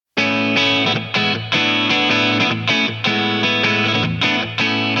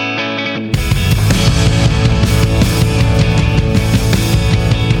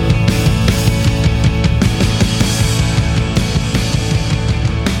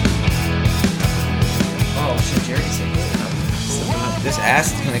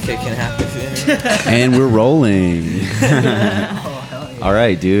ass is gonna kick in half. And we're rolling. Oh, hell yeah. All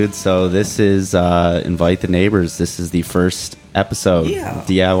right, dude. So this is Invite the Neighbors. This is the first episode of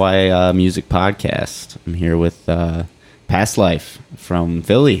DIY Music Podcast. I'm here with Past Life from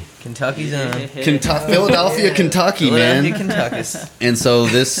Philly. Kentucky's own. Philadelphia, Kentucky, man. Kentucky. And so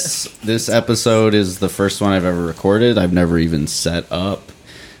this episode is the first one I've ever recorded. I've never even set up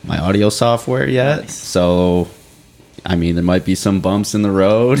my audio software yet. Nice. So, I mean, there might be some bumps in the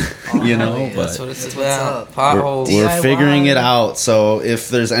road, you know, yeah, but That's what it's What's about. up? Potholes. we're DIY. figuring it out. So if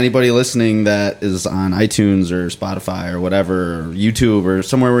there's anybody listening that is on iTunes or Spotify or whatever, or YouTube or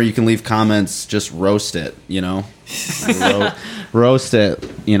somewhere where you can leave comments, just roast it, you know? Roast it,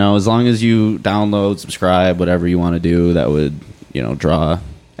 you know, as long as you download, subscribe, whatever you want to do, that would, you know, draw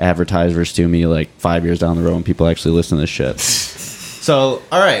advertisers to me like 5 years down the road when people actually listen to this shit. So,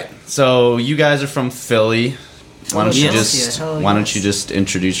 all right. So you guys are from Philly. Why don't you just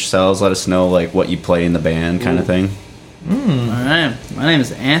introduce yourselves? Let us know like what you play in the band, kind of thing. All right, my name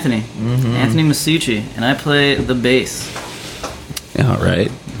is Anthony. Anthony Masucci, and I play the bass. Yeah, all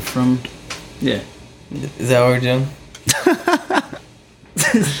right. Is that what we're doing?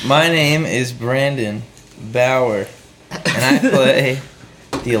 My name is Brandon Bauer, and I play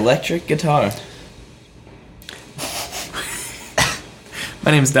the electric guitar. My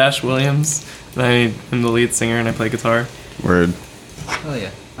name's Dash Williams, and I am the lead singer and I play guitar. Word. Oh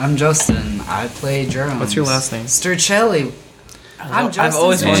yeah. I'm Justin. I play drums. What's your last name? Sturcelli. I'm Justin. I've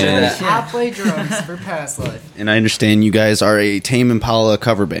always wondered Sturcelli. that. I play drums for Past Life. And I understand you guys are a Tame Impala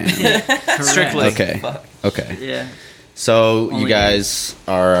cover band. Strictly. Okay. Fuck. Okay. Yeah. So you Only guys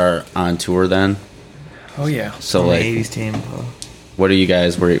are on tour then? Oh yeah. So From like, the 80s team. Paul. what are you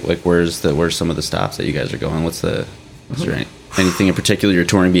guys? Where's some of the stops that you guys are going? Is there anything in particular you're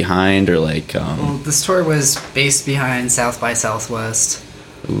touring behind, or like? Well, this tour was based behind South by Southwest.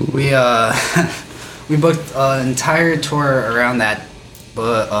 Ooh. We we booked an entire tour around that,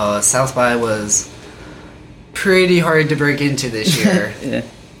 but South by was pretty hard to break into this year. Yeah.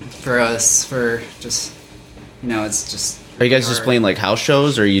 For us, for just it's just. Are you guys just playing like house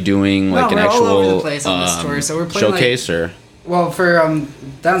shows, or are you doing like No, an we're all over the actual place on this tour, so we're playing, showcase or? Well, for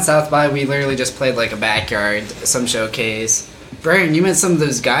down South by, we literally just played like a backyard, some showcase. Brian, you met some of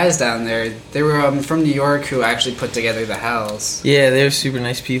those guys down there. They were from New York who actually put together the house. Yeah, they were super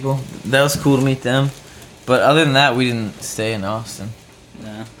nice people. That was cool to meet them. But other than that, we didn't stay in Austin.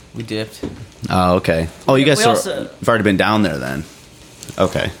 No. We dipped. Oh, okay. Oh, you guys We also- have already been down there then.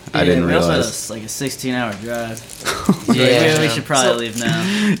 Okay, I didn't we realize. also had like a 16-hour drive. Yeah. we should probably leave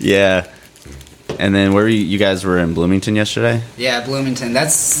now. Yeah. And then where you guys were in Bloomington yesterday? Yeah, Bloomington.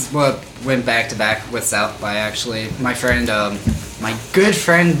 That's what went back to back with South by, actually. My friend, my good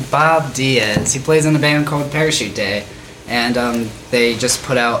friend Bob Diaz, he plays in a band called Parachute Day. And they just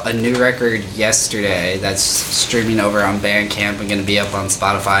put out a new record yesterday that's streaming over on Bandcamp and going to be up on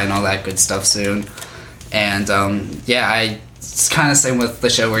Spotify and all that good stuff soon. And it's kind of same with the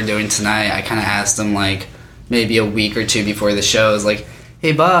show we're doing tonight. I kind of asked him like maybe a week or two before the show. I was like,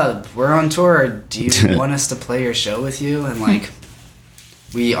 "Hey Bob, we're on tour. Do you want us to play your show with you?" And like,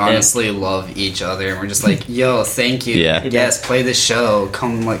 we honestly love each other, and we're just like, "Yo, thank you. Yeah. Yes, play the show.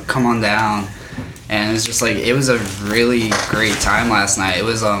 Come on down." And it's just like it was a really great time last night. It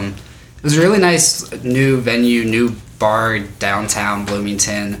was a really nice new venue, new bar downtown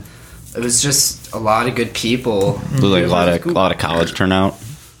Bloomington. It was just a lot of good people. Like a lot of college turnout.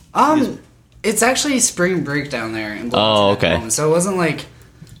 It's actually spring break down there in Bloomington. Oh, at the okay. moment. So it wasn't like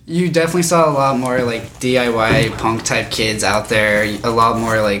you definitely saw a lot more like DIY punk type kids out there. A lot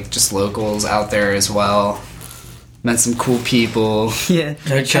more like just locals out there as well. Met some cool people. Yeah.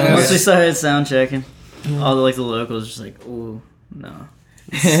 Once we started sound checking, all the locals just like, ooh, no.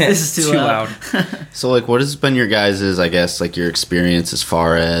 This is too loud. So like, what has been your guys', I guess, like your experience as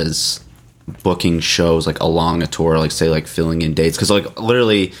far as booking shows like along a tour, like say like filling in dates? Because like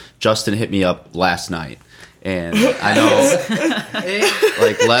literally Justin hit me up last night, and I know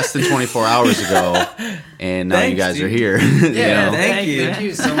like less than 24 hours ago, and now you Thanks, guys dude. are here. Yeah, you know? Thank you. Thank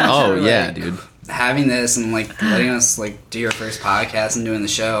you so much. Oh for, yeah, like, dude. having this and like letting us like do your first podcast and doing the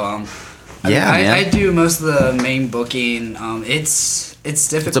show. Yeah, I man. I do most of the main booking. It's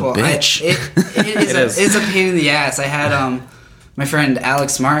difficult. bitch. It's a pain in the ass. I had my friend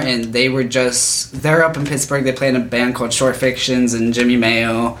Alex Martin. They're up in Pittsburgh. They play in a band called Short Fictions and Jimmy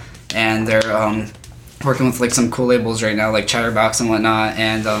Mayo, and they're working with like some cool labels right now, like Chatterbox and whatnot.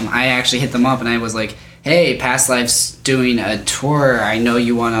 And I actually hit them up and I was like, "Hey, Past Life's doing a tour. I know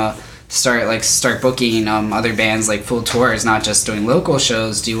you want to start booking other bands like full tours, not just doing local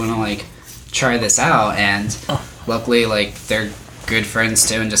shows. Do you want to like try this out?" And luckily, like they're good friends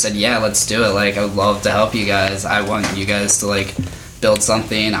too, and just said, yeah, let's do it. Like, I would love to help you guys. I want you guys to like build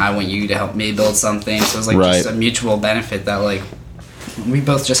something. I want you to help me build something. So it was like Right. just a mutual benefit that like we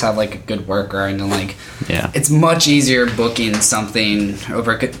both just have like a good work grind, and like Yeah. it's much easier booking something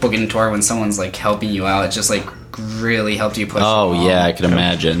over booking a tour when someone's like helping you out. It just like really helped you push. Oh along. yeah, I can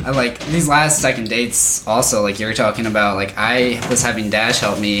imagine. I like these last second dates also, like you were talking about, like I was having Dash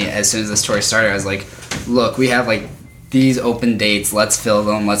help me as soon as this tour started. I was like, look, we have like these open dates, let's fill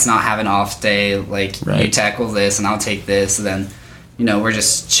them, let's not have an off day, like you Right. tackle this and I'll take this, and then you know we're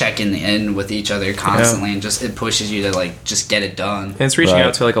just checking in with each other constantly, and just it pushes you to like just get it done. And it's reaching Right.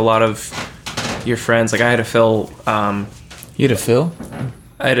 out to like a lot of your friends. Like I had to fill, You had a Phil?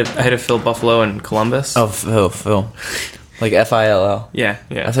 I had to fill Buffalo and Columbus. Oh, Phil. Like Fill. yeah.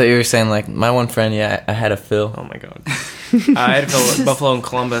 I thought you were saying like my one friend. Yeah, I had a Phil. Oh my god. I had to fill Buffalo and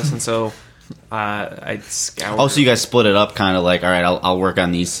Columbus, and so I scoured. Oh, so you guys split it up, kind of like, all right, I'll work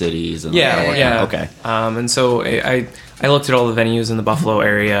on these cities. And Yeah, I'll work yeah. on- okay. And so I looked at all the venues in the Buffalo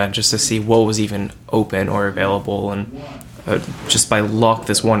area just to see what was even open or available, and just by luck,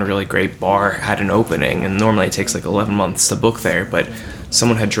 this one really great bar had an opening, and normally it takes like 11 months to book there, but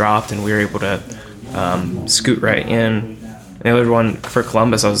someone had dropped, and we were able to scoot right in. The other one for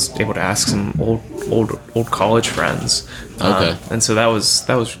Columbus, I was able to ask some old college friends. Okay. And so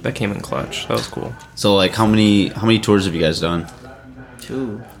that came in clutch. That was cool. So like, how many tours have you guys done?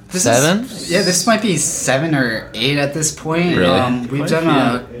 2. This 7? This might be 7 or 8 at this point. Really? We've Quite done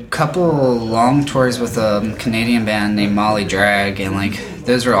a a couple long tours with a Canadian band named Molly Drag, and like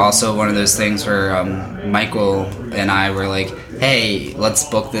those were also one of those things where Michael and I were like, "Hey, let's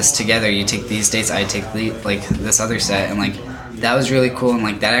book this together. You take these dates, I take this other set," and like that was really cool, and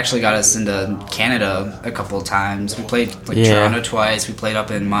like that actually got us into Canada a couple of times. We played like Yeah. Toronto twice. We played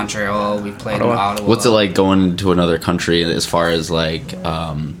up in Montreal. We played in Ottawa. What's it like going to another country as far as like,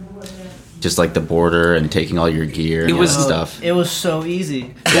 just like the border and taking all your gear and all was- that stuff? It was so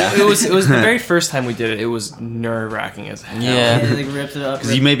easy. It was the very first time we did it. It was nerve wracking as hell. Yeah. They like ripped it up.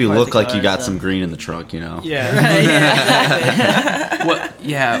 Because you maybe ripped look apart the like car you and got stuff. some green in the trunk, you know? Yeah. Right, yeah, exactly. What?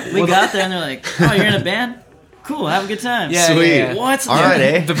 Yeah. We well, got there and they're like, "Oh, you're in a band? Cool, have a good time." Yeah, Sweet. yeah, yeah. What? All right,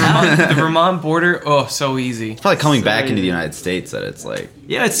 eh? The Vermont border. Oh, so easy. Probably coming back So into the easy. United States that it's like,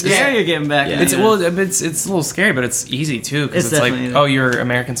 Yeah, it's scary. You're getting back. Yeah. there. It's it's a little scary, but it's easy too because It's it's like, definitely- oh, you're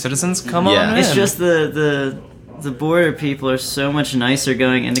American citizens. Come Yeah. on. It's in. just the border people are so much nicer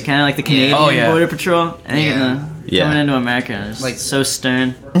going into kind of like the Canadian Oh, yeah. border patrol, and Yeah. Yeah. coming into America, and it's Like- like so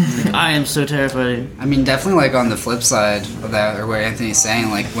stern. Like, I am so terrified. I mean, definitely like on the flip side of that, or what Anthony's saying,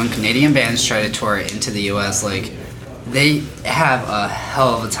 like when Canadian bands try to tour into the U.S., like they have a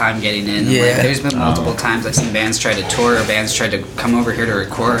hell of a time getting in. Yeah. Like, there's been multiple times I've seen bands try to tour, or bands try to come over here to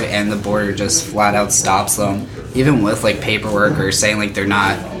record, and the border just flat out stops them, even with like paperwork or saying like they're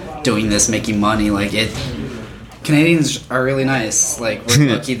not doing this making money. Like it. Canadians are really nice. Like we're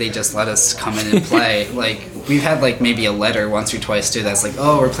lucky they just let us come in and play. Like we've had like maybe a letter once or twice too that's like,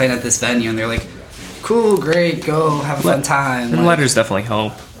 oh, we're playing at this venue, and they're like, cool, great, go have a fun time. And Like, letters definitely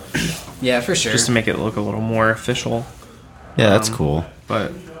help yeah, for sure. just to make it look a little more official. yeah, that's cool.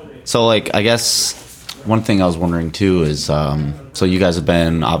 But So, like, I guess one thing I was wondering too is, so you guys have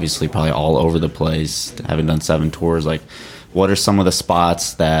been obviously probably all over the place, having done 7 tours. Like, what are some of the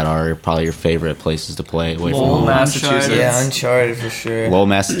spots that are probably your favorite places to play away from Lowell, home? Massachusetts. Yeah, Uncharted for sure. Lowell,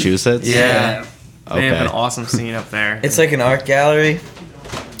 Massachusetts. Yeah. They have Okay. an awesome scene up there. It's like an art gallery,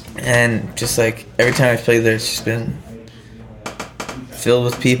 and just like every time I've played there, it's just been filled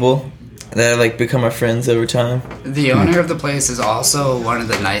with people that have like become our friends over time. The owner of the place is also one of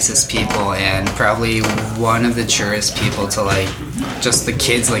the nicest people, and probably one of the truest people to like just the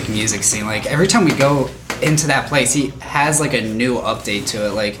kids like music scene. Like every time we go into that place, he has like a new update to it.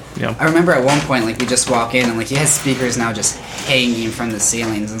 Like Yeah. I remember at one point, like we just walk in and like he has speakers now just hanging from the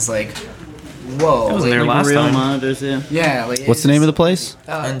ceilings. And it's like, whoa, That was like, there Like last real time. monitors, yeah. yeah. Like What's the name of the place?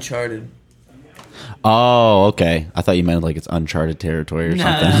 Uncharted. Oh, okay. I thought you meant like it's uncharted territory or No,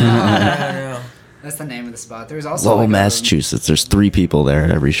 something. no, no. I don't know. That's the name of the spot. There's also Lowell, like, Massachusetts. There's 3 people there at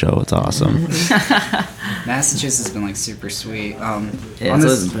every show. It's awesome. Massachusetts has been like super sweet. Yeah, On it this-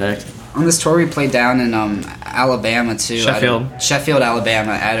 doesn't packed. On this tour, we played down in Alabama too. Sheffield,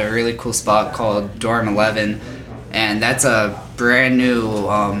 Alabama, at a really cool spot called Dorm 11, and that's a brand new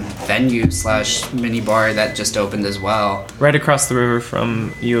venue / mini bar that just opened as well. Right across the river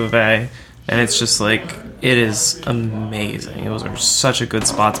from U of A, and it's just like, it is amazing. It was such a good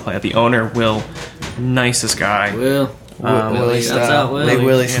spot to play at. The owner, Will, nicest guy. Will. Willie Shouts style. out, Willie. Big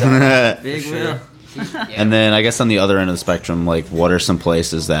Willie style. Big Will. And then I guess on the other end of the spectrum, like, what are some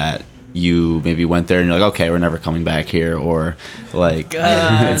places that you maybe went there and you're like, okay, we're never coming back here, or like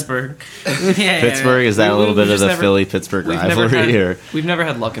Pittsburgh. Pittsburgh, is that a little bit of the Philly-Pittsburgh rivalry here? We've never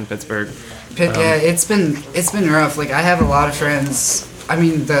had luck in Pittsburgh. Yeah, it's been rough. Like, I have a lot of friends. I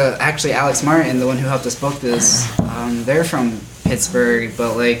mean, actually Alex Martin, the one who helped us book this, they're from Pittsburgh,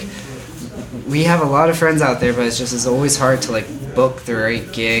 but like we have a lot of friends out there, but it's always hard to like book the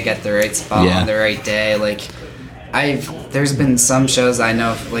right gig at the right spot on the right day. Like, there's been some shows I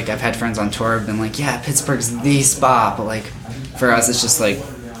know, like I've had friends on tour have been like, yeah, Pittsburgh's the spot, but like for us it's just like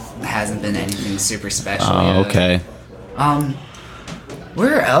hasn't been anything super special yet. Okay.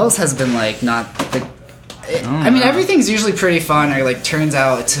 Where else has been like not the I mean, everything's usually pretty fun, or like turns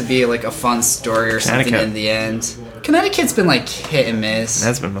out to be like a fun story or something in the end. Connecticut's been like hit and miss.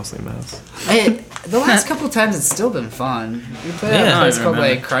 That's been mostly mess. The last couple times it's still been fun. We played at a place called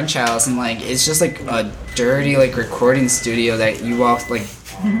like Crunch House, and like it's just like a dirty like recording studio that you walk like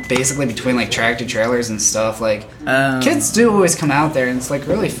basically between like tractor trailers and stuff. Like kids do always come out there, and it's like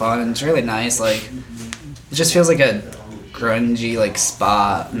really fun and it's really nice. Like it just feels like a grungy like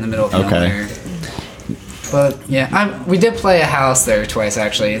spot in the middle of nowhere. But yeah, we did play a house there twice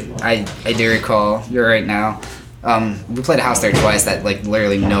actually. I do recall. You're right now. We played a house there twice that like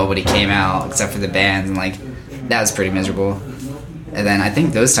literally nobody came out except for the bands, and like that was pretty miserable. And then I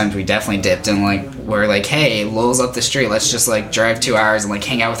think those times we definitely dipped and like we're like, hey, Lowell's up the street, let's just like drive 2 hours and like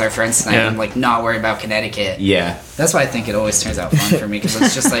hang out with our friends tonight and like not worry about Connecticut. Yeah. That's why I think it always turns out fun for me, because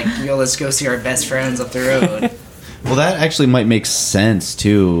it's just like, yo, let's go see our best friends up the road. Well, that actually might make sense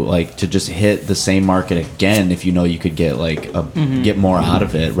too, like to just hit the same market again if you know you could get like get more out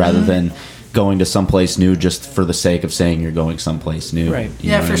of it rather than going to someplace new just for the sake of saying you're going someplace new. Right.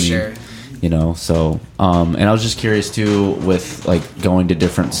 Yeah, for sure. You know, so and I was just curious too with like going to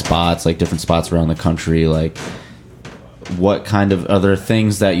different spots, like different spots around the country, like what kind of other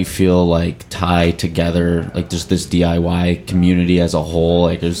things that you feel like tie together, like just this DIY community as a whole,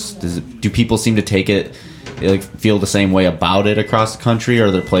 like do people seem to take it, like feel the same way about it across the country, or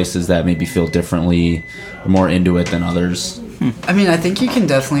are there places that maybe feel differently or more into it than others? I mean, I think you can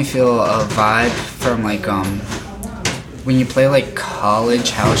definitely feel a vibe from like when you play like college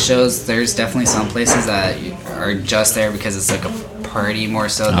house shows. There's definitely some places that are just there because it's like a party more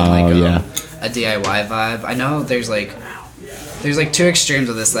so than a DIY vibe. I know there's like two extremes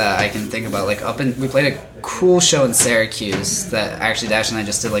of this that I can think about. Like we played a cool show in Syracuse that actually Dash and I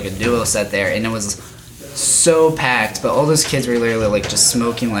just did like a duo set there, and it was so packed, but all those kids were literally like just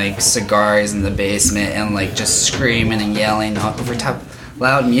smoking like cigars in the basement and like just screaming and yelling over top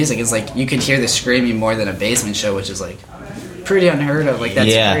loud music. It's like you could hear the screaming more than a basement show, which is like pretty unheard of. Like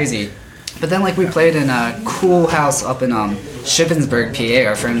that's crazy. But then like we played in a cool house up in Shippensburg, PA.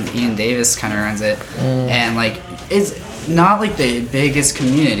 Our friend Ian Davis kind of runs it, and like it's not like the biggest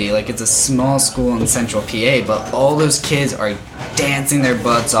community. Like it's a small school in central PA, but all those kids are dancing their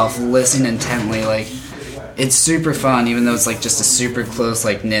butts off, listening intently. Like it's super fun, even though it's like just a super close,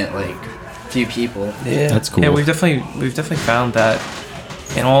 like knit, like few people. Yeah, that's cool. Yeah, we've definitely found that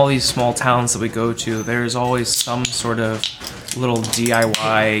in all these small towns that we go to, there's always some sort of little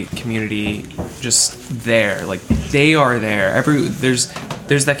DIY community just there. Like they are there. There's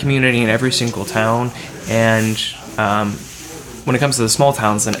that community in every single town, and when it comes to the small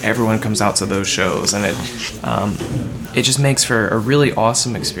towns, then everyone comes out to those shows, and it just makes for a really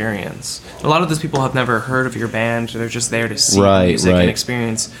awesome experience. A lot of those people have never heard of your band; they're just there to see the music and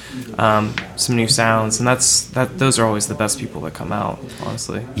experience some new sounds, and those are always the best people that come out,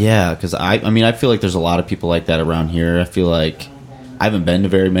 honestly. Yeah, because I mean, I feel like there's a lot of people like that around here. I feel like I haven't been to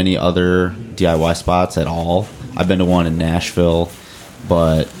very many other DIY spots at all. I've been to one in Nashville,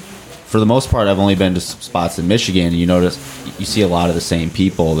 but for the most part, I've only been to spots in Michigan, and you see a lot of the same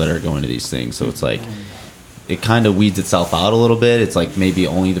people that are going to these things. So it's like it kind of weeds itself out a little bit. It's like maybe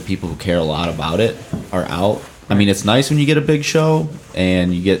only the people who care a lot about it are out. I mean, it's nice when you get a big show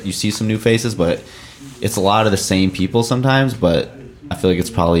and you see some new faces, but it's a lot of the same people sometimes. But I feel like it's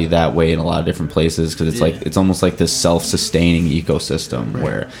probably that way in a lot of different places because it's like it's almost like this self-sustaining ecosystem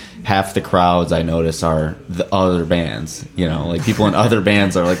where half the crowds I notice are the other bands. You know, like people in other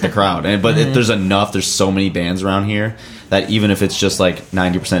bands are like the crowd. There's so many bands around here that even if it's just like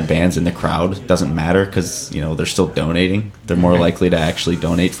 90% bands in the crowd, it doesn't matter because they're still donating. They're more likely to actually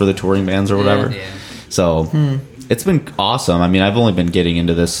donate for the touring bands or whatever. Yeah. So it's been awesome. I mean, I've only been getting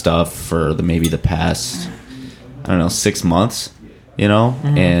into this stuff for maybe the past 6 months.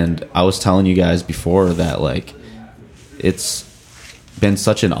 And I was telling you guys before that like it's been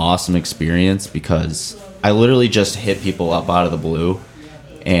such an awesome experience because I literally just hit people up out of the blue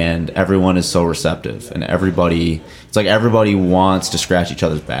and everyone is so receptive and everybody wants to scratch each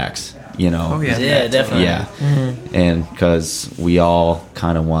other's backs. you know. Oh, yeah. Yeah, definitely. Yeah, and because we all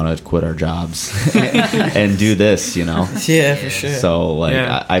kind of want to quit our jobs and do this, you know. Yeah, for sure. So like,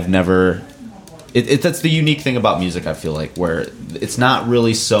 Yeah. I've never. That's the unique thing about music. I feel like where it's not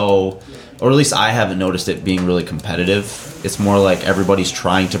really so, or at least I haven't noticed it being really competitive. It's more like everybody's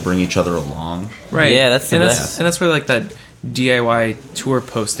trying to bring each other along. Right. Yeah, that's the and best. that's where like that DIY tour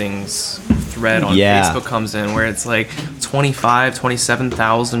postings thread on Yeah. Facebook comes in, where it's like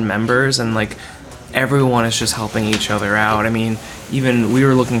 27,000 members, and like everyone is just helping each other out. I mean, even we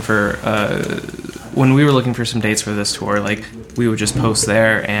were looking for when we were looking for some dates for this tour, like we would just post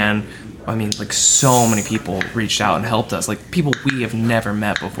there, and I mean, like so many people reached out and helped us, like people we have never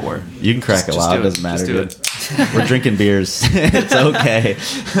met before. You can crack it Just loud. do It doesn't Just matter. do Dude. We're drinking beers. It's okay.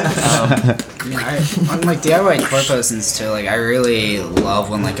 On like DIY tour postings too, like I really love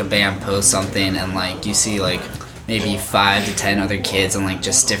when like a band posts something and like you see like maybe 5 to 10 other kids in like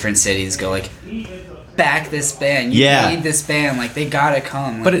just different cities go like, back this band, you Yeah. need this band, like they gotta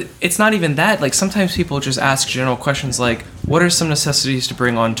come. But it's not even that. Like sometimes people just ask general questions like, "What are some necessities to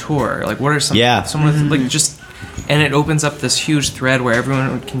bring on tour? Like, what are some Yeah. someone like just?" And it opens up this huge thread where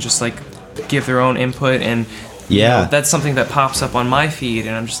everyone can just like give their own input, and you Yeah. know, that's something that pops up on my feed,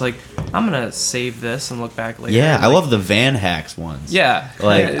 and I'm just like, I'm gonna save this and look back later. Yeah, and, I like, love the van hacks ones. Yeah,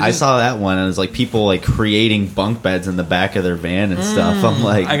 Like Yeah, I just- saw that one, and it's like people like creating bunk beds in the back of their van and stuff. I'm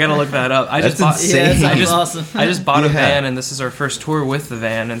like, I gotta look that up. I That's just bought. insane. Yeah, that I sounds just awesome. I just bought a Yeah. van, and this is our first tour with the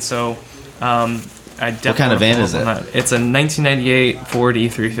van, and so I definitely kind of wanna van pull is up on it? that. It's a 1998 Ford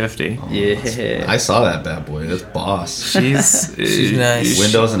E350. Yeah. I saw that bad boy. That's boss. She's She's nice.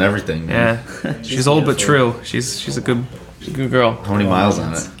 Windows and everything. Man. Yeah, she's old but true. She's a good girl. How many miles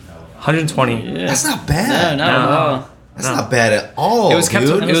on it? 120. Yeah. That's not No, bad. not at all. That's not bad at all. It was kept.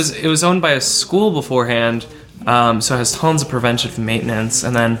 dude. It was owned by a school beforehand, so it has tons of preventive maintenance.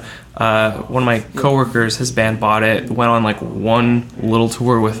 And then one of my coworkers, his band bought it, went on like one little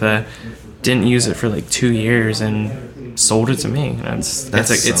tour with it, didn't use it for like 2 years, and sold it to me. And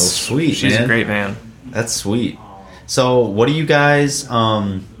That's so sweet, She's man. a great van. That's sweet. So, what do you guys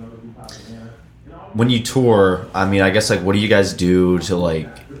when you tour? I mean, I guess like what do you guys do to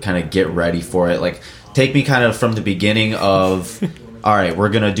like kind of get ready for it? Like, take me kind of from the beginning of, all right, we're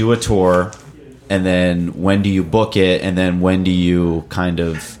gonna do a tour, and then when do you book it, and then when do you kind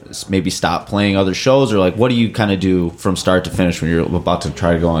of maybe stop playing other shows, or like what do you kind of do from start to finish when you're about to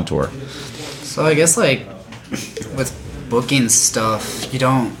try to go on tour? So I guess like with booking stuff, you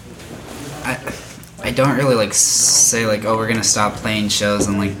don't. I don't really like say like, oh, we're gonna stop playing shows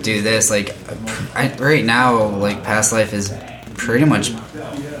and like do this. Like, right now, like Past Life is pretty much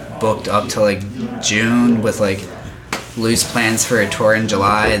booked up to like June with like loose plans for a tour in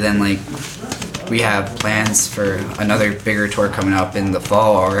July. Then like we have plans for another bigger tour coming up in the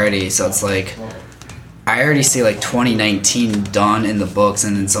fall already. So it's like I already see like 2019 done in the books,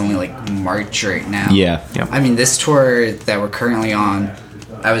 and it's only like March right now. Yeah. Yep. I mean, this tour that we're currently on,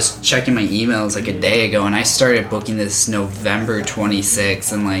 I was checking my emails like a day ago, and I started booking this November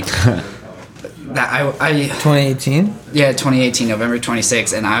 26th, and like that I 2018. yeah 2018 November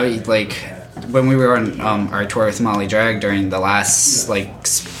 26th, and I like when we were on our tour with Molly Drag during the last like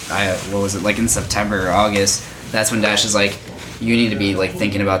what was it, like in September or August, that's when Dash is like, you need to be like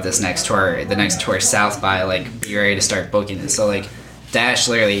thinking about this next tour, the next tour South by, like be ready to start booking it. So like Dash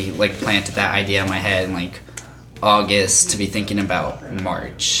literally like planted that idea in my head in like August to be thinking about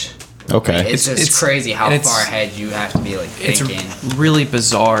March. Okay. It's just it's- crazy how and it's- far ahead you have to be like It's thinking. really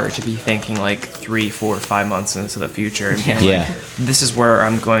bizarre to be thinking like 3, 4, 5 months into the future. And being like, Yeah. this is where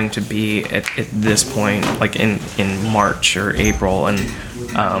I'm going to be at this point, like in March or April, and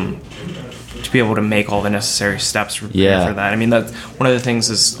to be able to make all the necessary steps to prepare Yeah. for that. I mean, that's one of the things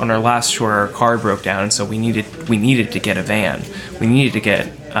is on our last tour, our car broke down, and so we needed to get a van. We needed to get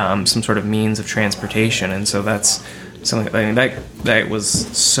some sort of means of transportation, and so that's something. I mean, that was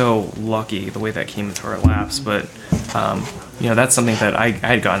so lucky the way that came into our laps, but. That's something that I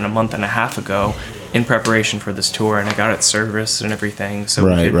had gotten a month and a half ago in preparation for this tour, and I got it serviced and everything, so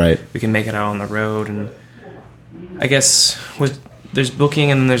Right. we can make it out on the road. And I guess there's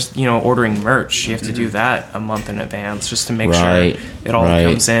booking, and there's ordering merch. You have to do that a month in advance just to make Right, sure it all right.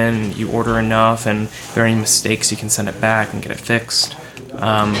 comes in. You order enough, and if there are any mistakes, you can send it back and get it fixed.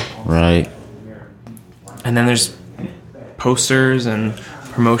 Right. And then there's posters and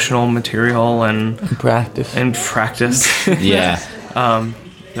promotional material and Practice. practice. Yeah.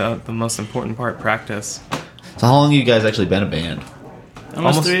 The most important part, practice. So how long have you guys actually been a band?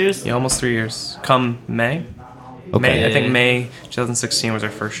 Almost 3 years? Yeah, almost 3 years. Come May. Okay. I think May 2016 was our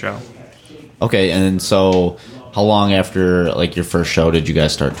first show. Okay, and so How long after like your first show did you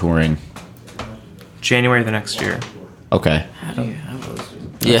guys start touring? January the next year. Okay.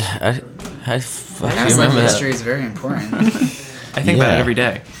 Yeah, I fuck you Past life remember that. history is very important. I think about Yeah. it every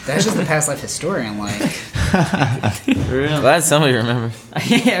day. That's just the past life historian, like. For real. Glad somebody remembers.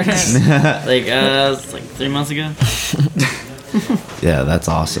 Yeah, right. Like, it was like 3 months ago. Yeah, that's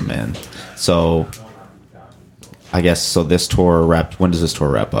awesome, man. So, I guess this tour wrapped. When does this tour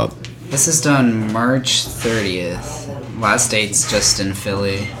wrap up? This is done March 30th. Last date's just in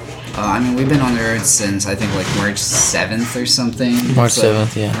Philly. I mean, we've been on the road since I think like March 7th or something. March So-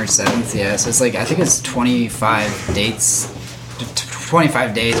 7th, yeah. March 7th, yeah. So it's like I think it's 25 dates,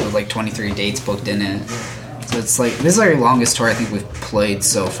 25 days with like 23 dates booked in it. So it's like this is our longest tour I think we've played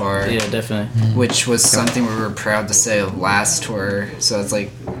so far. Yeah, definitely. Which was something we were proud to say of last tour. So it's like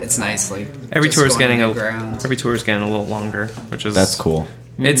it's nice like Every just tour is going getting new ground. every tour is getting a little longer, which is That's cool.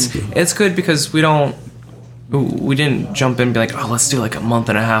 It's good because we didn't jump in and be like, oh, let's do like a month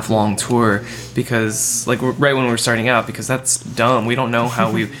and a half long tour because like right when we were starting out, because that's dumb. We don't know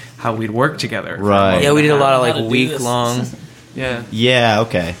how we'd work together. for a Right. month Yeah, we and did a lot of How to like do week this. long Yeah. Yeah.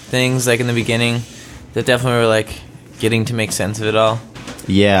 Okay. things like in the beginning that definitely were like getting to make sense of it all.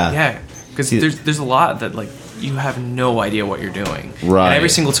 Yeah. Yeah, because See- there's a lot that like you have no idea what you're doing. Right. And every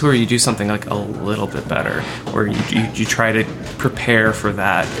single tour you do something like a little bit better, or you try to prepare for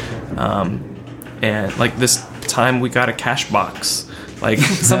that. And like this time we got a cash box, like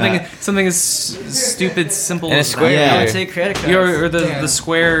something as stupid, simple And a as square that. Yeah. I would say credit cards. Or the, Yeah. the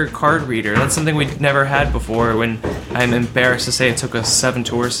Square card reader. That's something we'd never had before. When I'm embarrassed to say it took us 7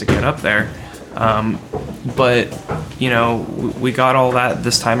 tours to get up there. But, you know, we got all that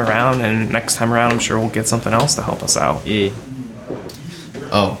this time around, and next time around I'm sure we'll get something else to help us out. Yeah.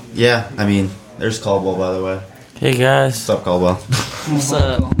 Oh, yeah. I mean, there's Caldwell, by the way. Hey guys. What's up, Caldwell? What's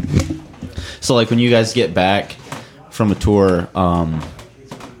up? So, like, when you guys get back from a tour, how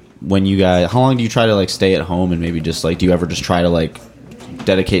long do you try to like stay at home and maybe just like, do you ever just try to like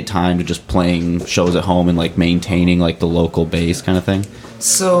dedicate time to just playing shows at home and like maintaining like the local base kind of thing?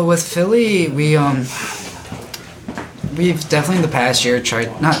 So with Philly, we've definitely in the past year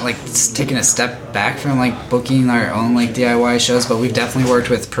tried not like taking a step back from like booking our own like DIY shows, but we've definitely worked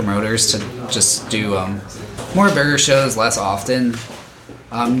with promoters to just do more bigger shows less often.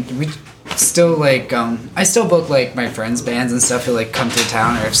 We still like I still book like my friends' bands and stuff who like come through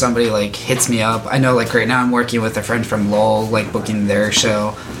town, or if somebody like hits me up. I know like right now I'm working with a friend from Lowell, like booking their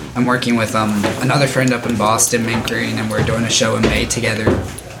show. I'm working with another friend up in Boston, Mint Green, and we're doing a show in May together.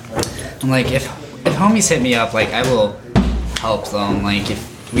 And like if homies hit me up, like I will help them. Like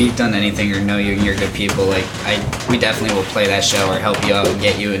if we've done anything or know you and you're good people, like we definitely will play that show or help you out and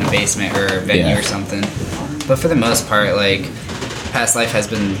get you in a basement or a venue Yeah. or something. But for the most part, like Past Life has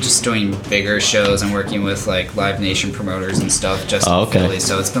been just doing bigger shows and working with like Live Nation promoters and stuff just Oh, in okay. Philly.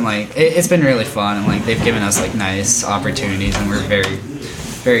 So it's been like it's been really fun, and like they've given us like nice opportunities, and we're very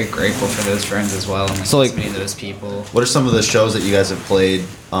very grateful for those friends as well, and like, So, like- so many of those people. What are some of the shows that you guys have played?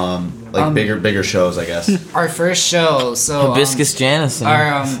 Bigger shows, I guess. Our first show, so Hibiscus Janison.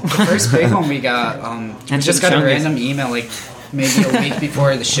 our the first big one we got, we And just got a Chungus. random email like maybe a week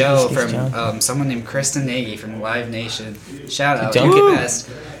before the show Hibiscus from John. someone named Kristen Nagy from Live Nation. Shout out, Don't you're the get- best.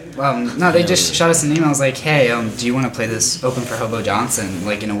 No, they just shot us an email. I was like, "Hey, do you want to play this open for Hobo Johnson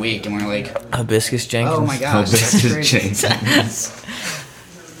like in a week?" And we're like, Hibiscus Jenkins. "Oh my gosh, that's Hibiscus crazy."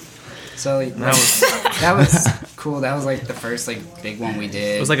 So like, that was cool. That was like the first like big one we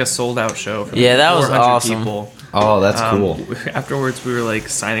did. It was like a sold out show. For Yeah, that was 400 awesome. People. Oh, that's cool. Afterwards, we were like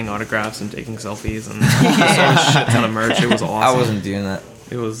signing autographs and taking selfies and selling a shit ton of merch. It was awesome. I wasn't doing that.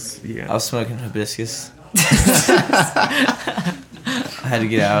 It was yeah. I was smoking hibiscus. I had to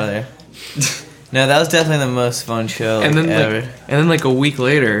get out of there. No, that was definitely the most fun show and then ever. like a week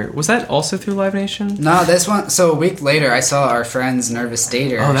later, was that also through Live Nation? No, this one. So a week later, I saw our friends Nervous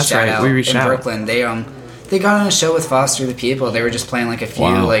Stater. Oh, that's shout right, out, we reached in out. Brooklyn. They got on a show with Foster the People. They were just playing like a few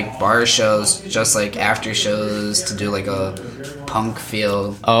Wow. like bar shows, just like after shows to do like a punk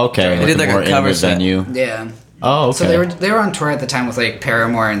feel. Oh, okay. They did, like, a more cover intimate set. venue. Yeah. Oh, okay. So they were on tour at the time with like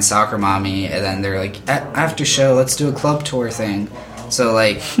Paramore and Soccer Mommy, and then they're like after show, let's do a club tour thing. So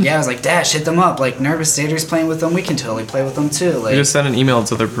like yeah, I was like, Dash, hit them up. Like Nervous Stater's playing with them, we can totally play with them too. We Like just sent an email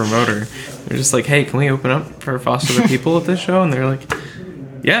to their promoter. They're just like, hey, can we open up for Foster the People at this show? And they're like,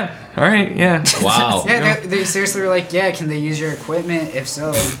 yeah, all right, yeah. Wow. yeah, they seriously were like, yeah, can they use your equipment? If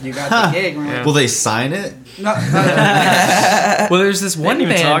so, you got the gig. And we're like, Will they sign it? no. Well, there's this one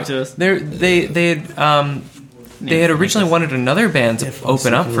didn't even band. talk to us. They had originally wanted another band to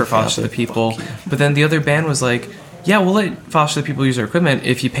open up for Foster the People, but then the other band was like, yeah, we'll let Foster the People use our equipment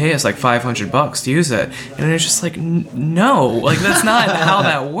if you pay us like $500 to use it. And it's just like, no, like that's not how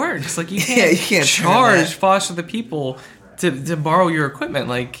that works. Like you can't, You can't charge that. Foster the People to borrow your equipment.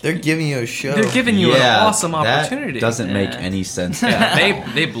 Like They're giving you a show. they're giving you an awesome opportunity. That doesn't make any sense. Yeah,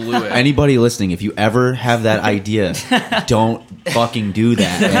 they blew it. Anybody listening, if you ever have that idea, don't fucking do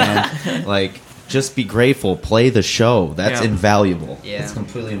that, man. Like, just be grateful. Play the show. That's Yeah. invaluable. Yeah. It's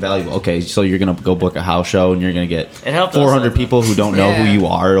completely invaluable. Okay, so you're gonna go book a house show and you're gonna get It helped us, 400 though. people who don't know who Yeah. you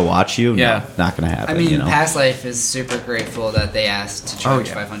are to watch you. Yeah. No, not gonna happen. I mean, you know? Past Life is super grateful that they asked to charge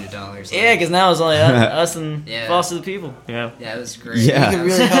yeah. $500. Yeah, because now it's only us and Yeah. Foster the People. Yeah. Yeah, it was great. Yeah. You could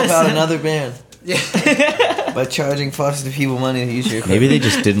really help out another band Yeah. by charging Foster the People money to use your equipment. Maybe they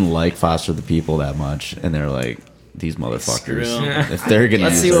just didn't like Foster the People that much, and they're like, these motherfuckers. Screw 'em. If they're gonna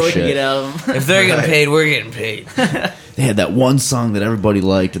Let's use see our what we shit. can get out of them. If they're getting paid, we're getting paid. They had that one song that everybody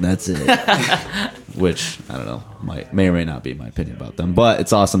liked, and that's it. Which I don't know, may or may not be my opinion about them, but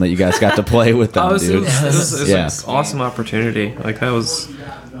it's awesome that you guys got to play with them, It was dude. Yeah. an awesome opportunity. Like that was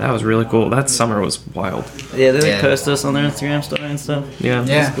really cool. That summer was wild. Yeah, they like Yeah. post us on their Instagram story and stuff. Yeah.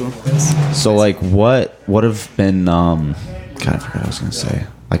 Yeah. cool. So like, what have been? God, I forgot what I was gonna say.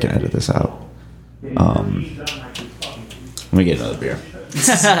 I can edit this out. Let me get another beer.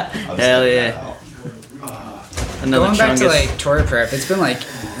 Hell yeah. Another Going back to Chungus. like tour prep, it's been like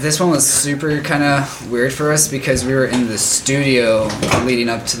this one was super kind of weird for us because we were in the studio leading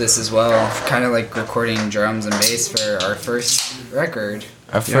up to this as well, kind of like recording drums and bass for our first record.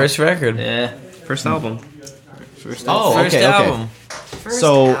 Our first record. Yeah. First album. Oh, First okay, album. First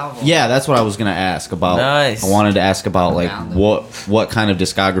So album. yeah, that's what I was gonna ask about. Nice. I wanted to ask about like Found them. what kind of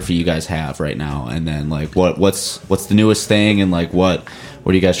discography you guys have right now, and then like what's the newest thing, and like what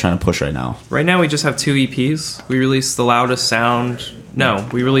are you guys trying to push right now? Right now we just have 2 EPs. We released The Loudest Sound. No,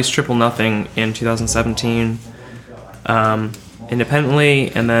 we released Triple Nothing in 2017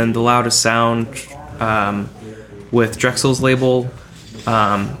 independently, and then The Loudest Sound with Drexel's label,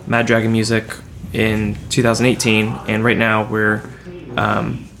 Mad Dragon Music, in 2018. And right now we're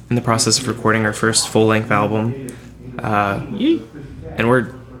in the process of recording our first full-length album. And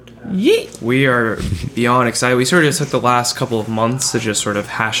we are beyond excited. We sort of took the last couple of months to just sort of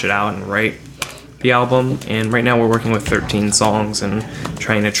hash it out and write the album, and right now we're working with 13 songs and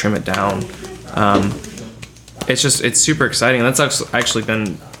trying to trim it down. It's super exciting. That's actually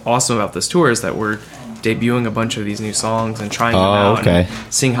been awesome about this tour, is that we're debuting a bunch of these new songs and trying them out okay.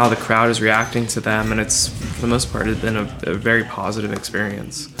 and seeing how the crowd is reacting to them, and it's, for the most part, it's been a very positive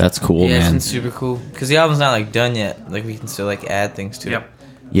experience. That's cool, Yeah, it's man. been super cool. Because the album's not like done yet. Like we can still like add things to it. Yep.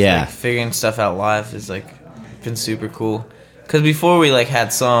 Yeah, Like figuring stuff out live is like been super cool. Because before we like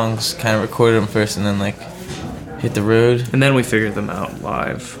had songs, kind of recorded them first and then like hit the road. And then we figured them out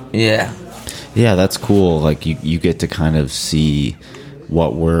live. Yeah. yeah, that's cool. Like you get to kind of see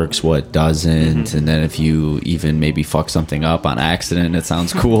what works, what doesn't, and then if you even maybe fuck something up on accident, it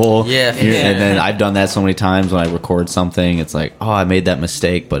sounds cool. Yeah, And then I've done that so many times when I record something. It's like, oh, I made that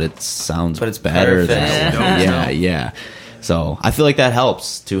mistake, but it sounds But it's better. perfect. Than, Yeah. yeah. So I feel like that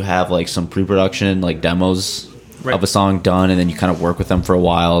helps to have like some pre-production, like demos Right. of a song done, and then you kind of work with them for a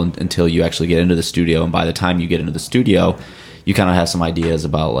while until you actually get into the studio. And by the time you get into the studio, you kind of have some ideas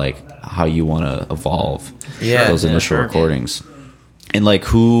about like how you want to evolve Yeah, those yeah, initial sure. recordings. And like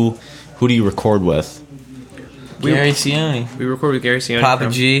who do you record with? Gary Cioni. We recorded with Gary Cioni Papa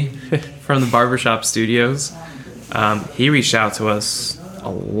from, G. from the Barbershop Studios. He reached out to us a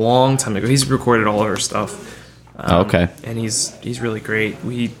long time ago. He's recorded all of our stuff. Okay. And he's really great.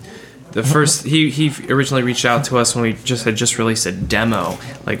 He originally reached out to us when we had just released a demo,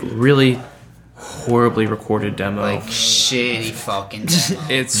 like really horribly recorded demo. Like shitty fucking demo.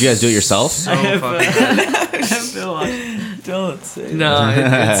 It's Did you guys do it yourself? so fucking Don't say no.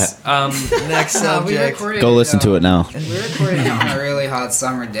 It's Next No, we subject. recorded, Go listen to it now. We recorded it on a really hot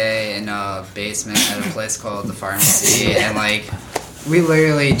summer day in a basement at a place called the Pharmacy, and like we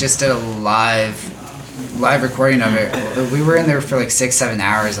literally just did a live recording of it. We were in there for like 6-7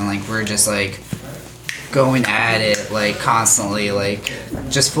 hours, and like we're just like going at it like constantly, like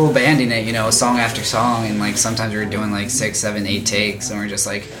just full banding it, you know, song after song, and like sometimes we were doing like 6, 7, 8 takes, and we're just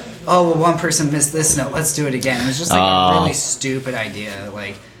like, oh well, one person missed this note, let's do it again. It was just like a really stupid idea.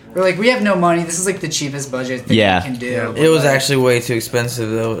 Like we're like, we have no money, this is like the cheapest budget thing Yeah. we can do. Yeah. But, It was like, actually way too expensive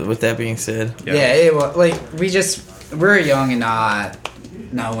though, with that being said. yeah, it was like we're young and not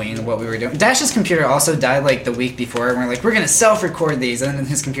knowing what we were doing. Dash's computer also died like the week before, and we're like, we're gonna self-record these, and then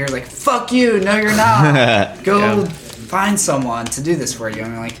his computer's like, fuck you, no you're not. Go Yeah. find someone to do this for you.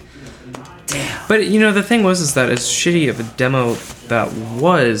 And we're like, damn. But you know, the thing was is that as shitty of a demo that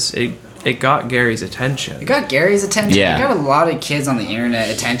was, it it got Gary's attention. It got Gary's attention. Yeah. It got a lot of kids on the internet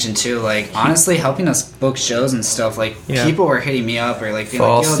attention too. Like honestly, helping us book shows and stuff. Like Yeah. people were hitting me up or like being like,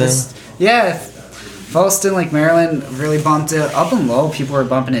 "Yo, Falston. this." Yeah, Falston, like Maryland, really bumped it. Up and Low, people were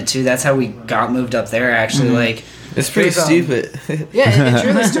bumping it too. That's how we got moved up there. Actually, like It's pretty there's, stupid. Yeah, it's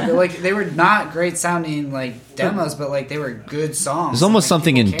really stupid. Like they were not great sounding like demos, but like they were good songs. There's almost Like,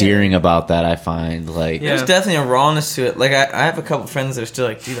 something people cared. endearing about that. I find like Yeah. There's definitely a rawness to it. Like I have a couple friends that are still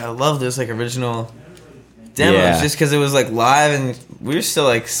like, dude, I love those like original demos, Yeah. just because it was like live and we were still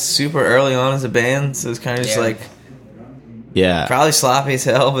like super early on as a band, so it's kind of just Yeah. like yeah. probably sloppy as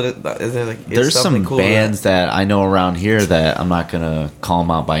hell. But they're like, it's There's something some cool bands that I know around here that I'm not gonna call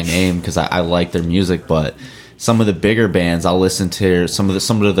them out by name because I like their music, but some of the bigger bands I'll listen to some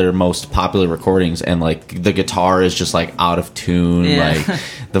of their most popular recordings, and like the guitar is just like out of tune, Yeah. like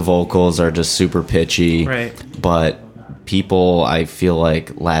the vocals are just super pitchy, Right. But people I feel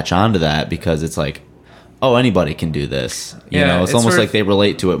like latch onto that because it's like, oh, anybody can do this. You Yeah, know, it's it's almost sort like of- they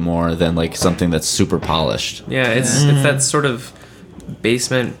relate to it more than like something that's super polished. Yeah, it's that sort of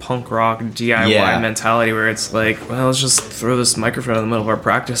basement punk rock DIY Yeah. mentality where it's like, well, let's just throw this microphone in the middle of our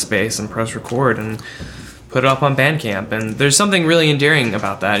practice space and press record and put it up on Bandcamp. And there's something really endearing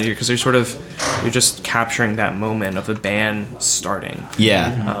about that because you're just capturing that moment of the band starting.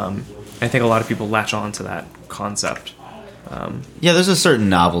 Yeah. I think a lot of people latch on to that concept. Yeah, there's a certain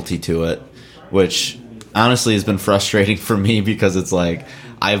novelty to it, which honestly has been frustrating for me because it's like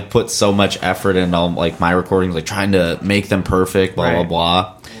I've put so much effort in all like my recordings, like trying to make them perfect, blah Right.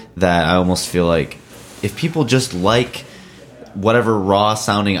 blah blah, that I almost feel like if people just like whatever raw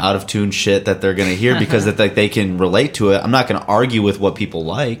sounding out of tune shit that they're gonna hear because that like they can relate to it, I'm not gonna argue with what people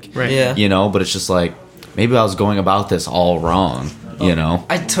like, Right. Yeah. You know, but it's just like maybe I was going about this all wrong, you know.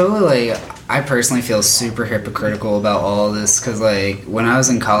 I totally, I personally feel super hypocritical about all of this because, like, when I was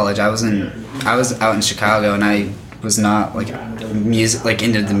in college, I was out in Chicago and I was not like music, like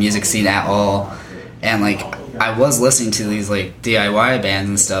into the music scene at all, and like I was listening to these like DIY bands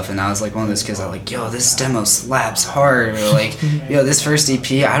and stuff, and I was like one of those kids that like, yo, this demo slaps hard, or like, yo, this first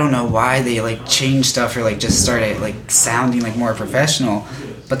EP, I don't know why they like changed stuff or like just started like sounding like more professional.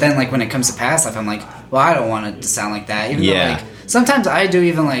 But then like when it comes to past life, I'm like, well, I don't want it to sound like that. Even Yeah. though like sometimes I do.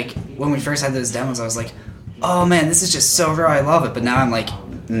 Even like when we first had those demos, I was like, oh man, this is just so raw, I love it. But now I'm like,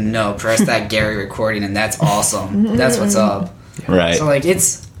 no, press that Gary recording and that's awesome. That's what's up. Right. So like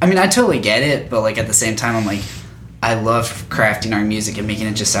it's, I mean, I totally get it, but like at the same time, I'm like, I love crafting our music and making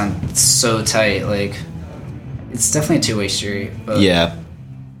it just sound so tight. Like it's definitely a two-way street. But Yeah.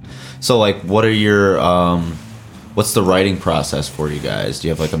 So like what are your what's the writing process for you guys? Do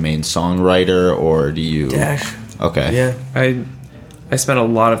you have like a main songwriter or do you Dash. Okay. Yeah. I spent a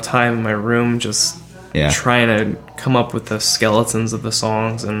lot of time in my room just Yeah. trying to come up with the skeletons of the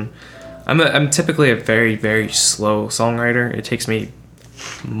songs, and I'm typically a very, very slow songwriter. It takes me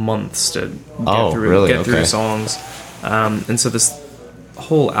months to Oh, really? get through Okay. songs, and so this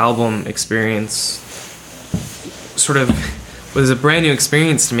whole album experience sort of was a brand new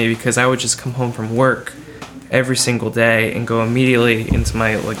experience to me because I would just come home from work every single day and go immediately into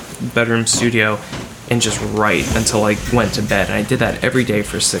my like bedroom studio and just write until I went to bed. And I did that every day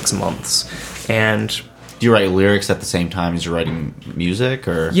for 6 months. And Do you write lyrics at the same time as you're writing music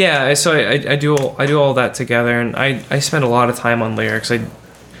or yeah, so I do all that together, and I spend a lot of time on lyrics.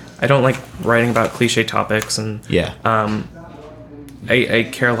 I don't like writing about cliche topics, and Yeah. I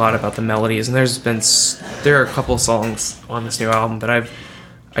care a lot about the melodies. And there are a couple songs on this new album that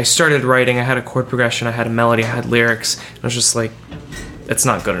I started writing. I had a chord progression, I had a melody, I had lyrics, and I was just like, it's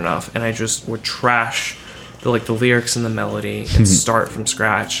not good enough, and I just would trash the lyrics and the melody and start from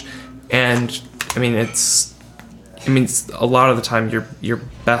scratch. And I mean, it's a lot of the time your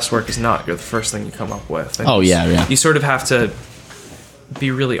best work is not the first thing you come up with. And Oh, yeah. You sort of have to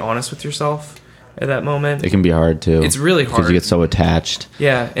be really honest with yourself at that moment. It can be hard too. It's really because hard. you get so attached.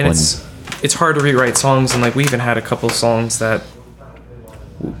 Yeah, and when- it's hard to rewrite songs, and like we even had a couple songs that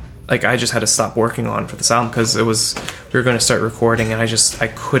like I just had to stop working on for this album because we were going to start recording, and I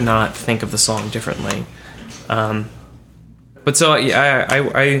could not think of the song differently. But so yeah,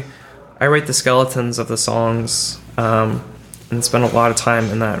 I write the skeletons of the songs, and spend a lot of time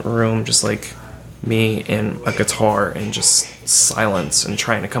in that room, just like me and a guitar and just silence and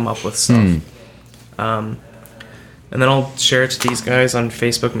trying to come up with stuff. And then I'll share it to these guys on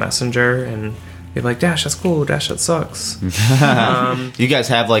Facebook Messenger, and they're like, Dash, that's cool. Dash, that sucks. You guys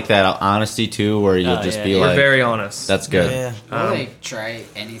have like that honesty too, where you'll Oh, just yeah, be yeah. We're like, very honest. "That's good." Yeah. we'll like try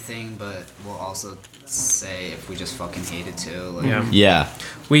anything, but we'll also say if we just fucking hate it too. Like, Yeah. Yeah,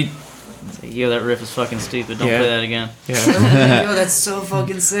 We Yo, that riff is fucking stupid. Don't Yeah. play that again. Yeah. Yo, that's so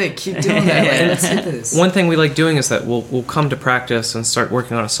fucking sick. Keep doing that. Like, let's do this. One thing we like doing is that we'll come to practice and start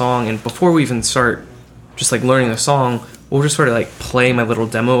working on a song, and before we even start just like learning the song, we'll just sort of like play my little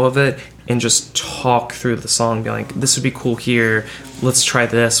demo of it and just talk through the song, be like, this would be cool here, let's try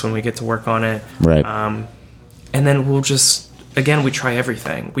this when we get to work on it. Right. And then we'll just, again, we try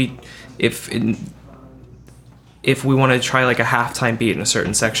everything. If we want to try like a halftime beat in a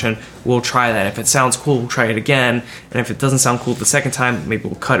certain section, we'll try that. If it sounds cool, we'll try it again. And if it doesn't sound cool the second time, maybe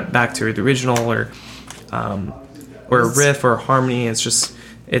we'll cut it back to the original or a riff or a harmony. It's just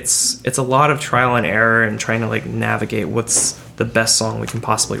it's a lot of trial and error and trying to like navigate what's the best song we can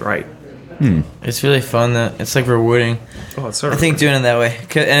possibly write. It's really fun. It's like rewarding. Oh, it's sort I of think doing it that way,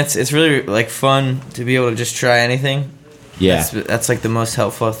 and it's really like fun to be able to just try anything. Yeah. That's like the most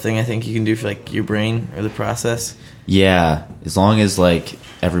helpful thing I think you can do for like your brain or the process. Yeah, as long as like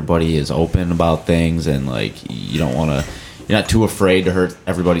everybody is open about things and like you're not too afraid to hurt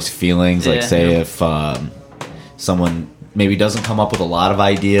everybody's feelings. Like Yeah. say if someone maybe doesn't come up with a lot of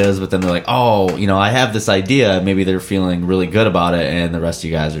ideas, but then they're like, oh, I have this idea. Maybe they're feeling really good about it, and the rest of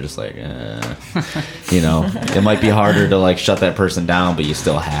you guys are just like, it might be harder to like shut that person down, but you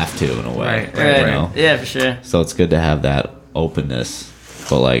still have to in a way. Right. Yeah, for sure. So it's good to have that openness.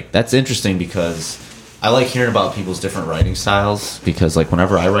 But like that's interesting because I like hearing about people's different writing styles, because like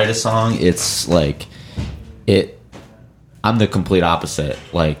whenever I write a song, it's like I'm the complete opposite.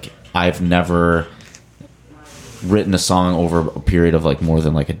 Like I've never written a song over a period of like more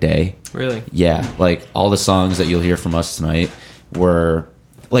than like a day. really. Yeah, like all the songs that you'll hear from us tonight were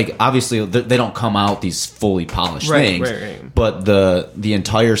like, obviously they don't come out these fully polished things, Right. but the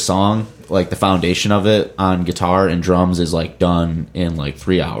entire song, like the foundation of it on guitar and drums is like done in like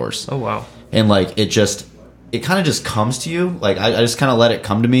 3 hours. Oh wow. And like it kind of just comes to you. Like I just kind of let it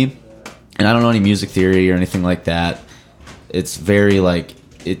come to me, and I don't know any music theory or anything like that. It's very like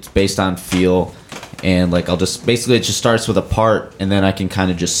it's based on feel, and like it just starts with a part, and then I can kind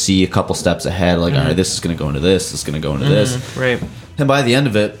of just see a couple steps ahead. Like, all right, this is gonna go into this. This is gonna go into this. Right. And by the end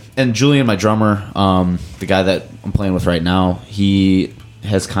of it, and Julian, my drummer, the guy that I'm playing with right now, he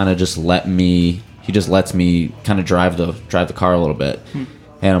has kind of just lets me kind of drive the car a little bit.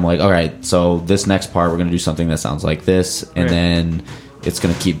 And I'm like, all right, so this next part, we're going to do something that sounds like this. And Right. then it's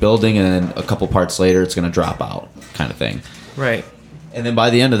going to keep building. And then a couple parts later, it's going to drop out kind of thing. Right. And then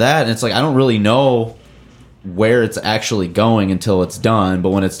by the end of that, it's like, I don't really know where it's actually going until it's done. But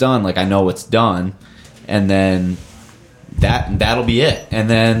when it's done, like I know it's done. And then that'll be it. And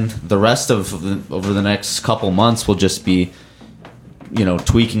then the rest of over the next couple months will just be,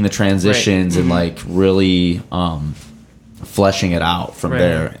 tweaking the transitions and like really fleshing it out from Right.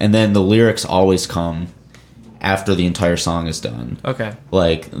 there. And then the lyrics always come after the entire song is done. Okay.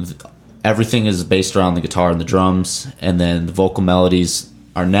 Like everything is based around the guitar and the drums, and then the vocal melodies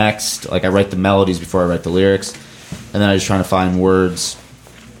are next. Like I write the melodies before I write the lyrics, and then I just try to find words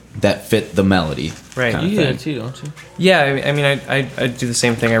that fit the melody. Right. kinda You do thing. it too, don't you? Yeah, I mean, I do the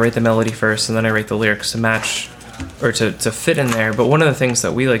same thing. I write the melody first, and then I write the lyrics to match or to fit in there. But one of the things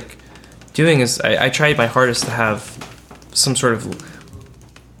that we like doing is I tried my hardest to have some sort of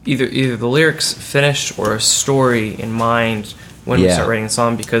either the lyrics finished or a story in mind when we Yeah. start writing a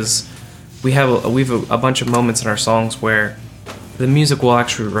song, because we have a bunch of moments in our songs where the music will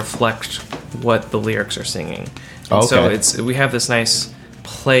actually reflect what the lyrics are singing. And so Okay. we have this nice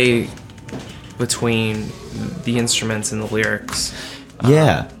play between the instruments and the lyrics.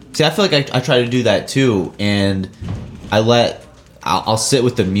 Yeah. See, I feel like I try to do that too, and I'll sit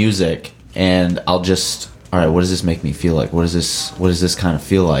with the music, and I'll just, all right, what does this make me feel like? What does this kind of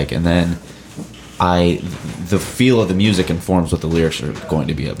feel like? And then the feel of the music informs what the lyrics are going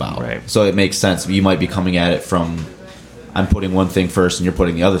to be about. Right. So it makes sense. You might be coming at it from, I'm putting one thing first and you're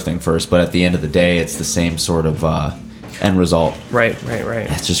putting the other thing first, but at the end of the day, it's the same sort of end result. Right.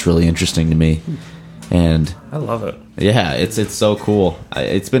 It's just really interesting to me. And I love it. yeah, it's so cool.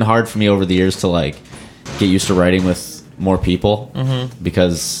 It's been hard for me over the years to like get used to writing with more people,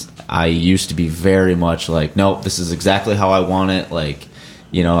 because I used to be very much like, nope, this is exactly how I want it. Like,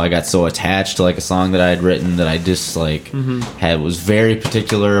 I got so attached to like a song that I had written that I just like was very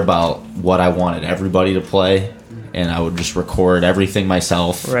particular about what I wanted everybody to play, and I would just record everything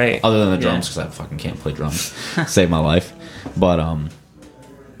myself, Right. other than the drums, because I fucking can't play drums, save my life.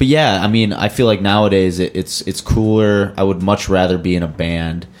 But yeah, I mean, I feel like nowadays it's cooler. I would much rather be in a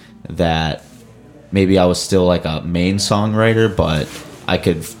band that maybe I was still like a main songwriter, but I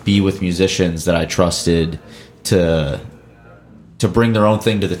could be with musicians that I trusted to to bring their own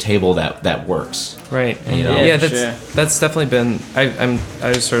thing to the table that works. Right. You know? Yeah, for that's definitely been. I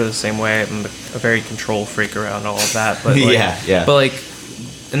was sort of the same way. I'm a very control freak around all of that. But like, Yeah. But like,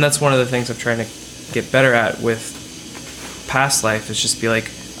 and that's one of the things I'm trying to get better at with Past Life is just be like,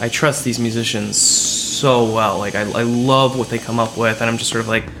 I trust these musicians so well. Like I love what they come up with, and I'm just sort of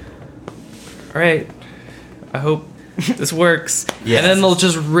like, all right, I hope this works. Yes. And then they'll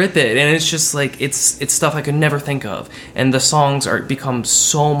just rip it, and it's just like it's stuff I could never think of, and the songs become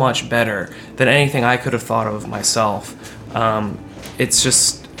so much better than anything I could have thought of myself. It's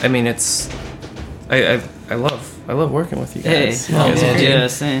just, I mean, it's I love working with you Hey, guys. You guys are great. yeah,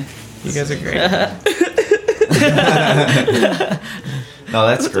 same. You guys are great. No,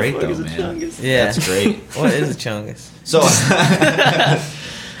 that's great though, man. Yeah. That's great. What is a chungus? So,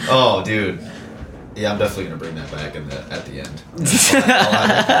 oh, dude, yeah, I'm definitely gonna bring that back at the end. I'll have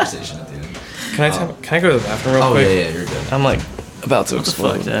that conversation at the end. Can I go to the bathroom real Oh quick? yeah, you're good. I'm like about to What the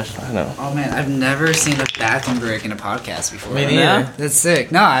explode. fuck, Dash? I know. Oh man, I've never seen a bathroom break in a podcast before. Me neither. That's sick.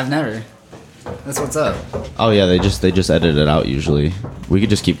 No, I've never. That's what's up. Oh yeah, they just edit it out usually. We could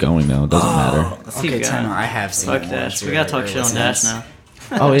just keep going though. It doesn't matter. Let's keep Okay, going. time out. I have seen Fuck it Dash. once We gotta talk or shit on once. Dash now.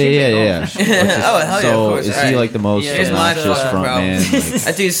 Oh yeah. Oh, hell yeah, of So course. is Alright. he like the most Yeah, here's my obnoxious front man? problem. Like,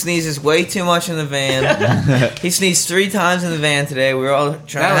 That dude sneezes way too much in the van. He sneezed 3 times in the van today. We were all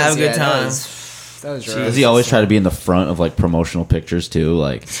trying to have a good time. That was does he always try to be in the front of like promotional pictures too?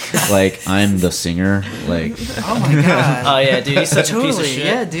 Like I'm the singer. Like Oh my god. Oh yeah, dude, he's such a piece of Totally, shit.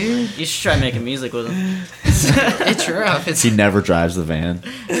 yeah, dude. You should try making music with him. It's rough. he never drives the van.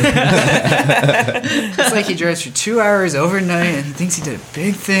 It's like he drives for 2 hours overnight and he thinks he did a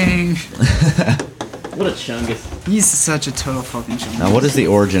big thing. What a chungus. He's such a total fucking chump. Now, what is the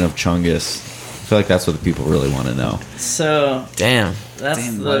origin of Chungus? I feel like that's what the people really want to know. So Damn. that's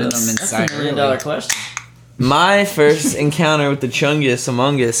Damn, the let them that's inside $1 million early. question. My first encounter with the Chungus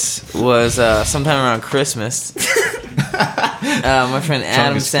Among Us was sometime around Christmas. My friend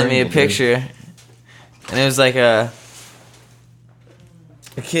Adam Chungus sent me a Pringle, dude. picture, and it was like a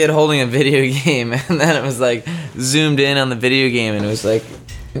kid holding a video game, and then it was like zoomed in on the video game, and it was like,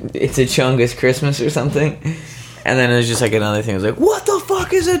 it's a Chungus Christmas or something. And then it was just like another thing. It was like, what the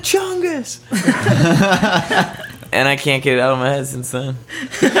fuck is a Chungus? And I can't get it out of my head since then.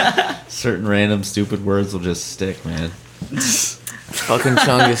 Certain random stupid words will just stick, man. Fucking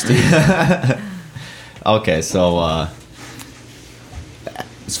Chungus, dude. Okay, so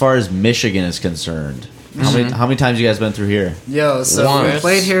as far as Michigan is concerned, how many times you guys been through here? Yo, so we Once.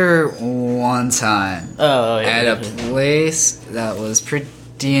 played here one time Oh yeah. at a definitely. place that was pretty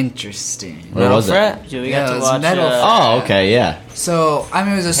interesting. Where was it? Frat? Dude, we Yeah, got it to was watch. Metal Oh, okay, yeah. So, I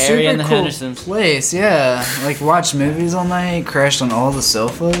mean, it was a Harry and super the cool Hendersons. place, yeah. Like, watched movies all night, crashed on all the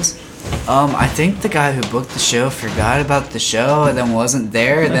sofas. I think the guy who booked the show forgot about the show and then wasn't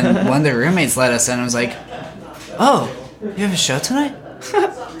there. And then one of the roommates let us in and was like, "Oh, you have a show tonight?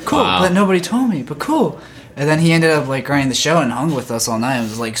 Cool, Wow. but nobody told me, but cool." And then he ended up, like, running the show and hung with us all night. It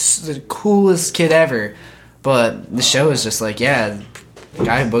was, like, the coolest kid ever. But the show was just like, yeah, the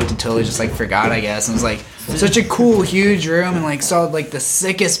guy who booked it totally just, like, forgot, I guess. And it was, like, such a cool, huge room and, like, saw, like, the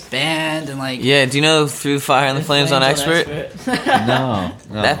sickest band and, like... Yeah, do you know Through the Fire and the Flames on Expert? No.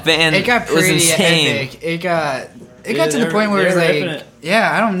 That band It got was pretty insane. epic. It got to Yeah, the they're- point where it was they're ripping like, it.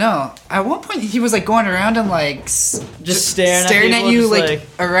 yeah, I don't know. At one point, he was like going around and like Just staring at at people, you just, like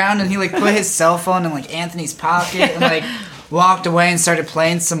around, and he like put his cell phone in like Anthony's pocket and like walked away and started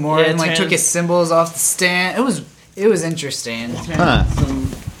playing some more Yeah, and like turn- took his cymbals off the stand. It was interesting. Huh.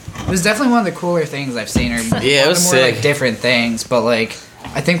 It was definitely one of the cooler things I've seen. Or Yeah, it one of the was more sick. like different things, but like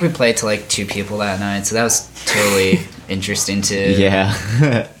I think we played to like 2 people that night, so that was totally interesting too. Yeah.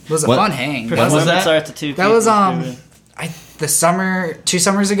 It was a What- fun hang. When was that? Start to 2 That was people. the summer 2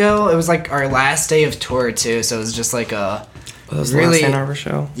 summers ago. It was like our last day of tour too, so it was just like a That was really- the last Ann Arbor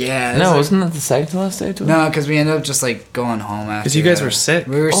show. yeah. No, it was wasn't that the second to last day? no, because we ended up just like going home after. Because you guys that. were sick.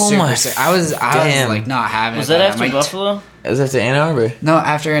 We were Oh super my sick. I was damn. like not having Was it. that after My- Buffalo? It was after Ann Arbor. No,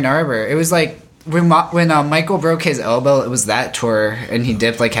 after Ann Arbor. It was like when Michael broke his elbow. It was that tour, and he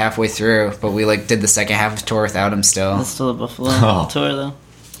dipped like halfway through. But we like did the second half of the tour without him still. That's still a Buffalo Oh. tour though.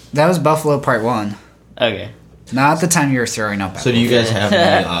 That was Buffalo Part 1. Okay, Not the time you were throwing up. At So do you guys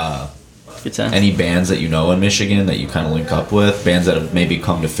have good time. any bands that you know in Michigan that you kind of link up with? Bands that have maybe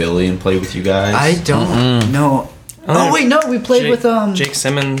come to Philly and played with you guys? I don't know. Oh wait, no, we played with Jake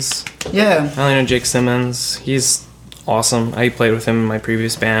Simmons. yeah. I only know Jake Simmons. He's awesome. I played with him in my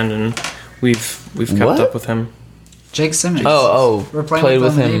previous band, and we've kept What? up with him. Jake Simmons. Oh, We're playing played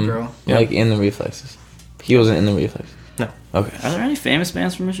with with them in him April. like in the Reflexes. He wasn't in the Reflexes. No. Okay. Are there any famous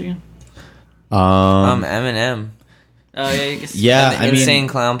bands from Michigan? Eminem. Oh yeah, you can see Yeah, And I mean, Insane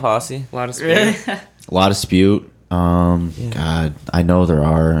Clown Posse. A lot of Really? spirit. a lot of Spute. God, I know there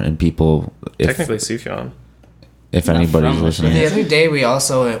are, and people. Technically, Sufjan. If Not anybody's from listening, The other day we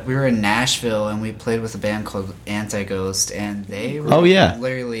were in Nashville and we played with a band called Anti-Ghost and they were Oh, yeah.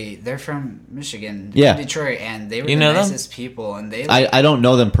 literally they're from Michigan, Yeah. Detroit, and they were You the know them? nicest people and they I don't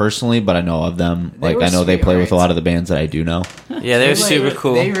know them personally, but I know of them. They Like were I know they play with a sweethearts. lot of the bands that I do know. Yeah, they're super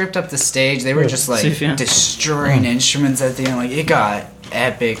cool. They ripped up the stage. They were just like Sufjan. destroying instruments at the end. Like it got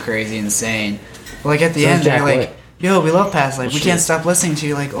epic, crazy, insane. But like at the So end, Jack they're like, White. "Yo, we love Past Life. We shit. can't stop listening to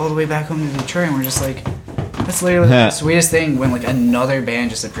you like all the way back home to Detroit." And we're just like, that's literally the sweetest thing when like another band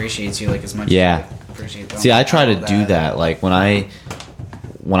just appreciates you like as much. Yeah. As you, like, appreciate them. See, I try to All do that. Like when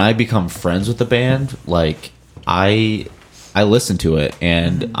I become friends with the band, like I listen to it,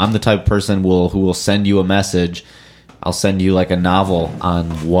 and I'm the type of person who will send you a message. I'll send you like a novel on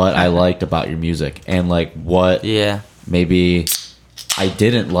what I liked about your music and like what Yeah. maybe I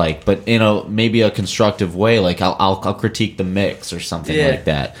didn't like, but in a maybe a constructive way. Like I'll critique the mix or something Yeah. like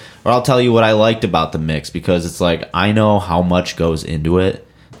that, or I'll tell you what I liked about the mix because it's like I know how much goes into it.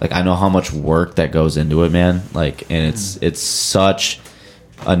 Like I know how much work that goes into it, man. Like, and it's such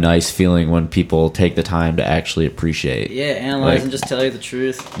a nice feeling when people take the time to actually appreciate. Yeah, analyze Like- and just tell you the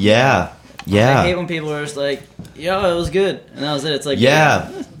truth. Yeah, I hate yeah, when people are just like, "Yo, it was good," and that was it. It's like, yeah.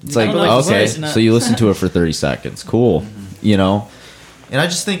 It's like I don't like the okay, voice, no. so you listen to it for 30 seconds, cool, you know. And I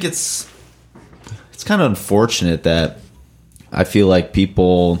just think it's kind of unfortunate that I feel like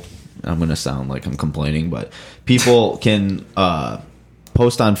people. I'm gonna sound like I'm complaining, but people can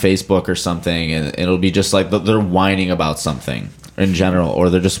post on Facebook or something, and it'll be just like they're whining about something in general, or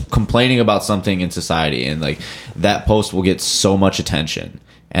they're just complaining about something in society, and like that post will get so much attention,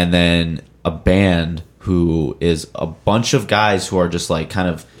 and then a band who is a bunch of guys who are just like kind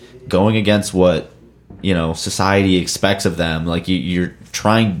of going against what society expects of them. Like you're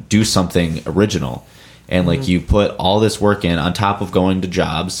trying to do something original, and like you put all this work in on top of going to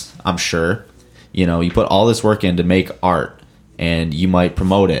jobs. I'm sure, you put all this work in to make art, and you might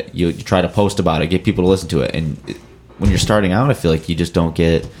promote it. You try to post about it, get people to listen to it, and when you're starting out, I feel like you just don't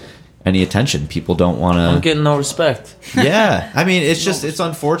get any attention. People don't want to. I'm getting no respect. Yeah, I mean, it's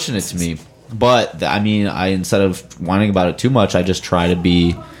unfortunate to me, but I mean, instead of whining about it too much, I just try to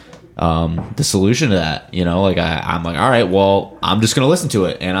be the solution to that. Like I'm like, all right, well, I'm just gonna listen to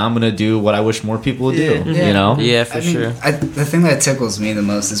it, and I'm gonna do what I wish more people would do. Yeah. Yeah, for I mean, sure. the thing that tickles me the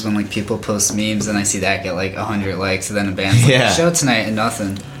most is when like people post memes and I see that get like 100 likes, and then a band's like, Yeah. show tonight and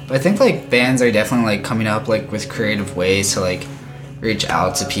nothing. But I think like bands are definitely like coming up like with creative ways to like reach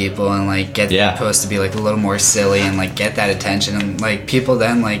out to people and like get Yeah. their post to be like a little more silly and like get that attention, and like people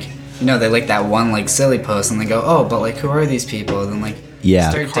then like they like that one like silly post and they go, oh, but like who are these people? And then like Yeah.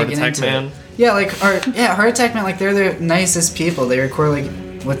 start Heart digging Attack into Man. it. Yeah, like Heart Attack Man, like they're the nicest people. They record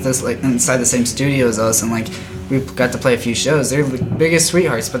like with us like inside the same studio as us, and like we got to play a few shows. They're the biggest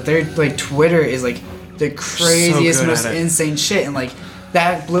sweethearts, but their like Twitter is like the craziest, good most at it. insane shit. And like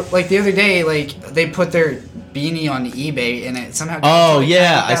that blew, like the other day, like they put their beanie on eBay and it somehow got Oh to, like,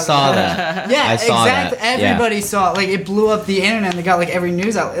 yeah, I 90,000. saw that. Yeah, I saw exactly. that. Yeah. Everybody saw it. Like it blew up the internet and they got like every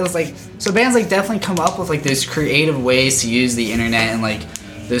news out. It was like, so bands like definitely come up with like those creative ways to use the internet and like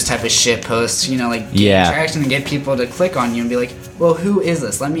those type of shit posts, like get Yeah. traction and get people to click on you and be like, well, who is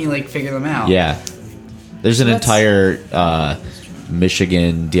this? Let me like figure them out. Yeah. There's an that's- entire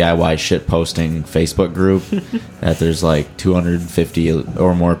Michigan DIY shit posting Facebook group that there's like 250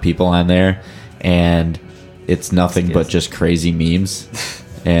 or more people on there, and it's nothing but just crazy memes,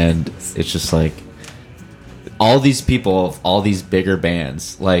 and it's just like all these people of all these bigger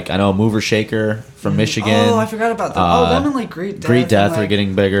bands. Like I know Mover Shaker from Michigan. Oh, I forgot about them. them and like Great Death. Great Death and, are like,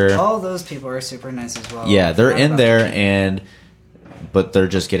 getting bigger. all those people are super nice as well. Yeah, they're Forgot in about there, them. but they're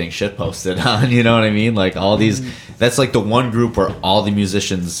just getting shit posted on. You know what I mean? Like all these. That's like the one group where all the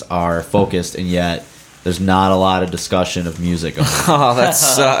musicians are focused, and yet there's not a lot of discussion of music going on. Oh, that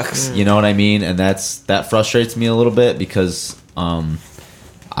sucks. You know what I mean? And that frustrates me a little bit because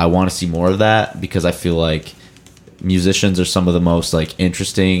I want to see more of that, because I feel like musicians are some of the most like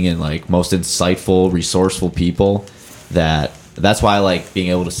interesting and like most insightful, resourceful people. That's why I like being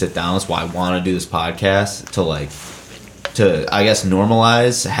able to sit down. That's why I want to do this podcast, to I guess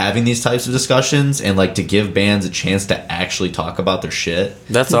normalize having these types of discussions, and like to give bands a chance to actually talk about their shit.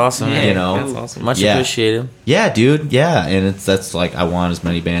 That's awesome. Yeah. You know? That's awesome. Much Yeah. appreciated. Yeah, dude. Yeah, and that's like I want as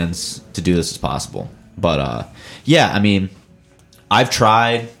many bands to do this as possible. But yeah, I mean, I've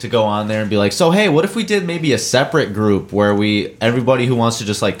tried to go on there and be like, so hey, what if we did maybe a separate group where everybody who wants to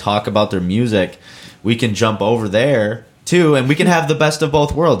just like talk about their music, we can jump over there too, and we can have the best of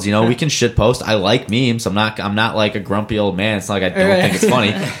both worlds. You know, we can shit post. I like memes. I'm not like a grumpy old man. It's not like I don't think it's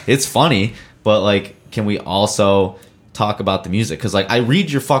funny. It's funny, but like, can we also talk about the music? Because like, I read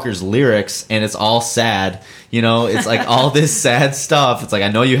your fuckers' lyrics and it's all sad. You know, it's like all this sad stuff. It's like, I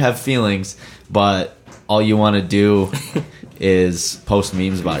know you have feelings, but all you want to do is post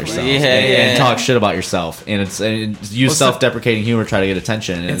memes about yourself and talk shit about yourself, and use self-deprecating humor, try to get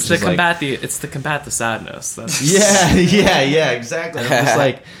attention. And it's to combat the sadness. That's yeah, exactly. I'm just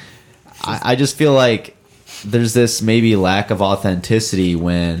like, I just feel like there's this maybe lack of authenticity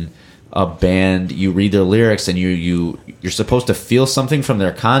when a band, you read their lyrics and you're supposed to feel something from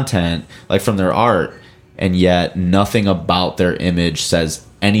their content, like from their art, and yet nothing about their image says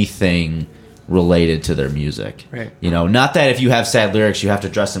anything related to their music. Right. You know, not that if you have sad lyrics you have to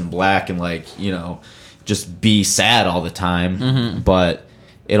dress in black and like, you know, just be sad all the time, but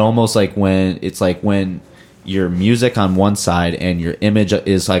it almost like when your music on one side and your image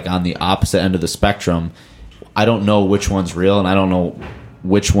is like on the opposite end of the spectrum, I don't know which one's real and I don't know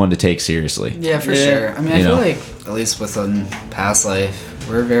which one to take seriously. Yeah, for sure. I mean, I feel like, at least with Past Life,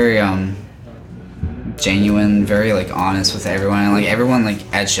 we're very genuine, very like honest with everyone, and like everyone like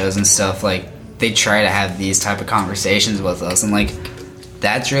at shows and stuff, like they try to have these type of conversations with us, and like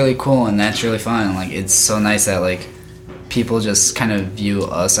that's really cool and that's really fun, and like it's so nice that like people just kind of view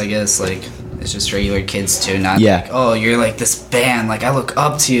us, I guess, like it's just regular kids too, not like, oh, you're like this band, like I look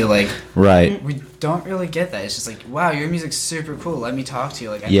up to you, like right. We don't really get that. It's just like, wow, your music's super cool, let me talk to you,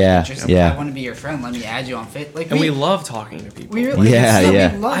 like I want to be your friend, let me add you on Fit, like, and we love talking to people. We really,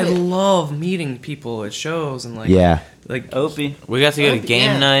 I love meeting people at shows and like Opie. We got to go to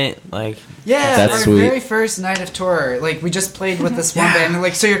game night, like that's our sweet. very first night of tour, like we just played with this one band, and they're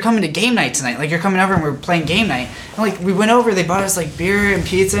like, so you're coming to game night tonight, like you're coming over and we're playing game night, and like we went over, they bought us like beer and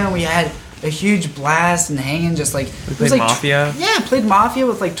pizza, and we had a huge blast and hanging, just like we played Mafia. Played Mafia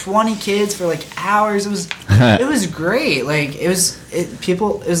with like 20 kids for like hours. It was great. Like it was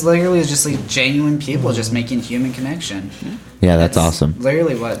literally just like genuine people just making human connection. Yeah, that's awesome.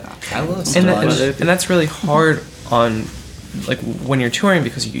 Literally what I love so and much. And that's really hard on like when you're touring,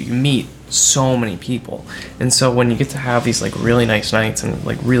 because you meet so many people, and so when you get to have these like really nice nights and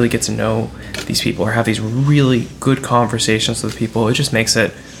like really get to know these people or have these really good conversations with people, it just makes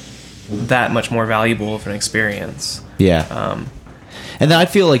it that much more valuable of an experience. Yeah. And then I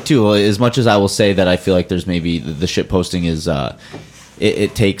feel like too, as much as I will say that I feel like there's maybe the shit posting is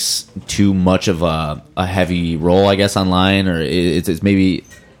it takes too much of a heavy role, I guess, online, or it's maybe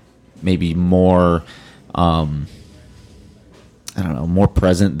more I don't know, more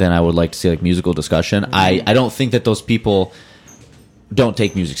present than I would like to see, like musical discussion. I don't think that those people don't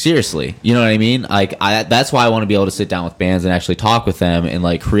take music seriously. You know what I mean? Like that's why I want to be able to sit down with bands and actually talk with them and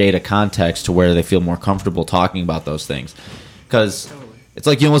like create a context to where they feel more comfortable talking about those things. Because it's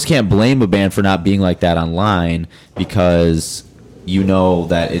like you almost can't blame a band for not being like that online, because you know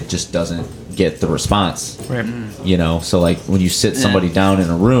that it just doesn't get the response. Right. You know, so like when you sit somebody down in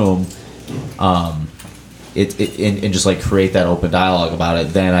a room, and just like create that open dialogue about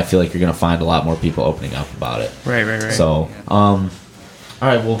it, then I feel like you're gonna find a lot more people opening up about it. Right. So, all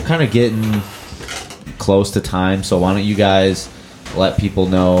right, well, kind of getting close to time, so why don't you guys let people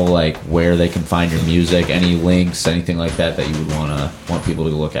know like where they can find your music, any links, anything like that you would want people to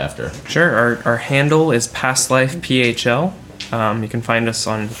look after. Sure. Our handle is PastLifePHL. You can find us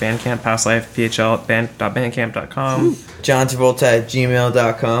on Bandcamp, pastlifephl.bandcamp.com. John Travolta at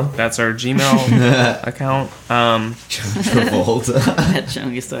gmail.com. That's our Gmail account. Travolta. At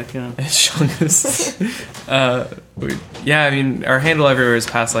chungus.com. Yeah, I mean, our handle everywhere is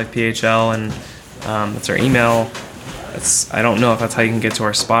PastLifePHL, and that's our email. I don't know if that's how you can get to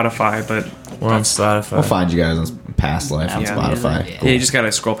our Spotify, but we're on Spotify. We'll find you guys on Past Life on Spotify. Yeah, you just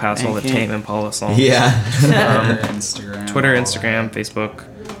gotta scroll past all the Tame Impala songs. Yeah. Twitter, Instagram, Facebook,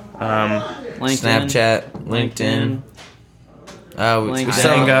 LinkedIn. Snapchat, LinkedIn.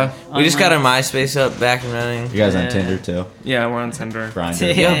 We just got our MySpace up, back and running. You guys on Tinder too? Yeah, we're on Tinder.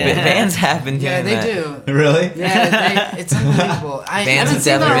 Grindr. Bands have been doing Yeah, they that. do. Really? Yeah, it's unbelievable. I haven't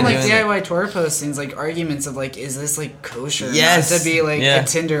seen that on like definitely DIY tour postings, like arguments of like, is this like kosher? Yes. Not to be like a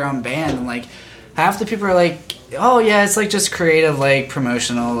Tinder on band, and like half the people are like, oh yeah, it's like just creative, like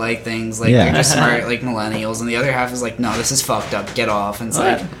promotional, like things, like they're just smart, like millennials, and the other half is like, no, this is fucked up, get off. And it's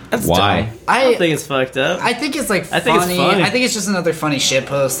like, why? I don't think it's fucked up. I think it's like funny. I think it's funny. I think it's just another funny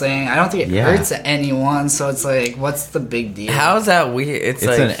shitpost thing. I don't think it hurts anyone, so it's like, what's the big deal? How is that weird? It's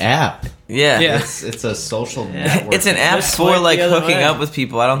like an app. Yeah. It's a social network. It's an app for like hooking up with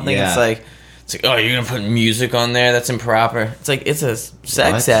people. I don't think it's like It's like, oh, you're gonna put music on there? That's improper. It's like it's a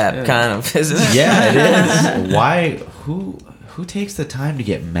sex What? app, kind of, isn't it? Yeah, it is. Why? Who takes the time to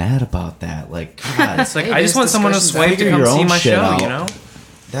get mad about that? Like, God, It's like Hey, I just there's want someone to discussions swipe to Figure come your see own my shit show. out. You know.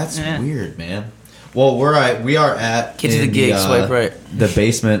 That's Yeah. weird, man. Well, we are at Get to the in gig, swipe right. the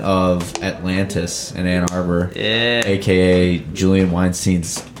basement of Atlantis in Ann Arbor, Yeah. aka Julian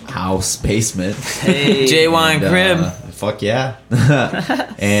Weinstein's house basement. Hey. J Wine And, Crib. Fuck yeah.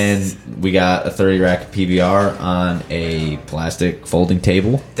 And we got a 30 rack PBR on a plastic folding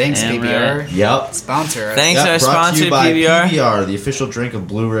table. Thanks, Damn PBR. right. Yep. Sponsor us. Thanks, Yep, our brought to sponsor, you by PBR. PBR, the official drink of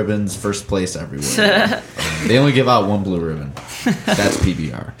Blue Ribbon's first place everywhere. They only give out one Blue Ribbon. That's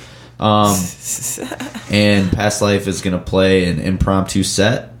PBR. And Past Life is going to play an impromptu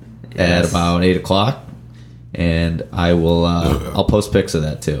set at about 8 o'clock. And I will, I'll post pics of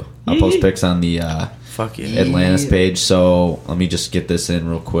that too. I'll post pics on the Fuck yeah. Atlantis page. So let me just get this in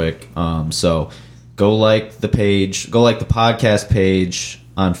real quick. So go like the page, go like the podcast page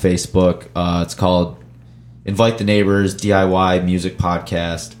on Facebook. It's called Invite the Neighbors DIY Music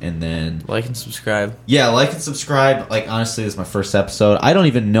Podcast. And then Like and subscribe. yeah, like and subscribe. Like honestly, this is my first episode. I don't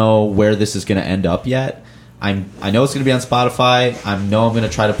even know where this is going to end up yet. I know it's going to be on Spotify. I know I'm going to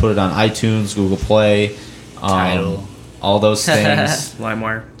try to put it on iTunes, Google Play, Tidal. all those things.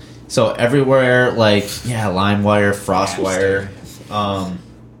 LimeWire. So everywhere, like LimeWire, FrostWire,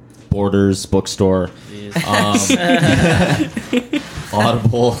 Borders, Bookstore,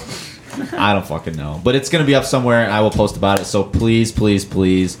 Audible. I don't fucking know, but it's gonna be up somewhere, and I will post about it. So please, please,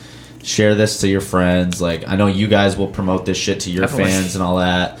 please share this to your friends. Like I know you guys will promote this shit to your Definitely. fans and all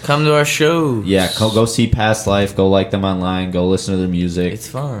that. Come to our shows. Yeah, go see Past Life. Go like them online. Go listen to their music. It's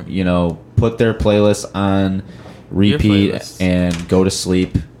fun. You know, put their playlist on repeat playlist. and go to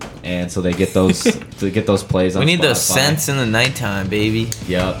sleep. And so they get those plays on We need those Spotify. scents in the nighttime, baby.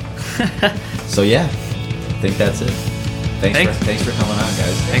 Yep. So yeah, I think that's it. Thanks for coming on,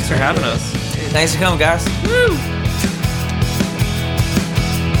 guys. Thanks for having us. Thanks for coming, guys.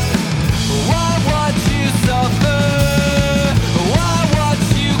 Why watch you suffer? Why watch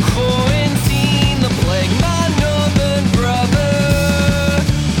you quarantine the plague, my northern brother?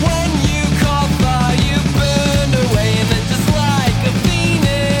 When you caught fire, you burned away, and then just like a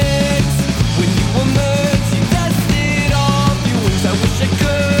phoenix, when you emerged, you dusted off your wings. I wish I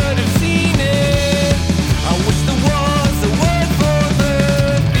could have seen it. I wish there was a word for the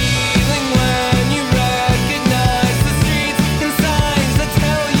feeling when you recognize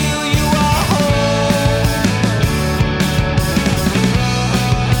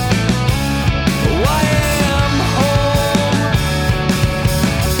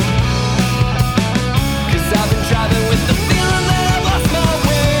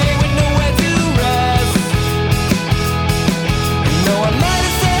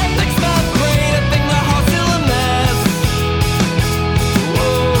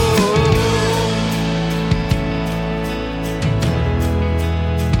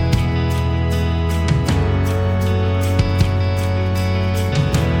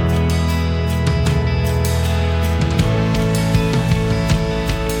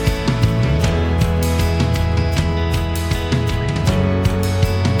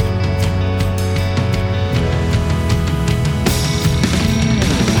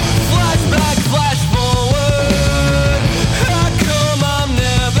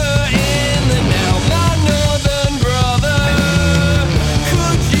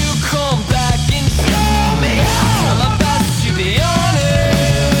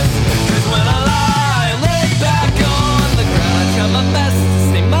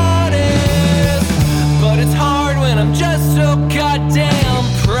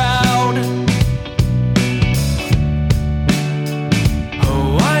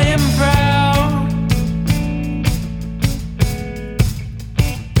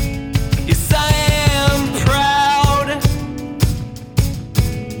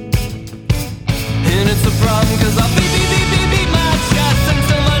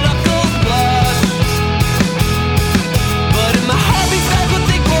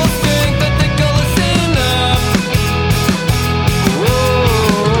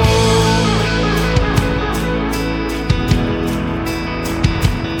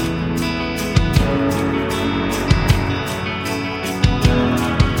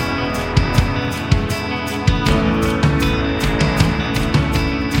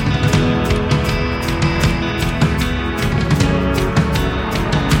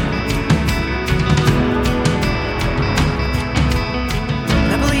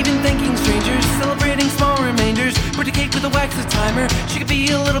fix the timer. She could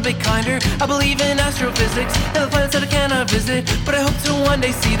be a little bit kinder. I believe in astrophysics and the planets that I cannot visit, but I hope to one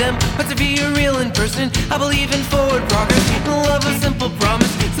day see them, but to be real in person. I believe in forward progress and the love of simple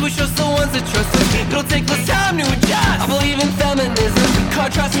promise.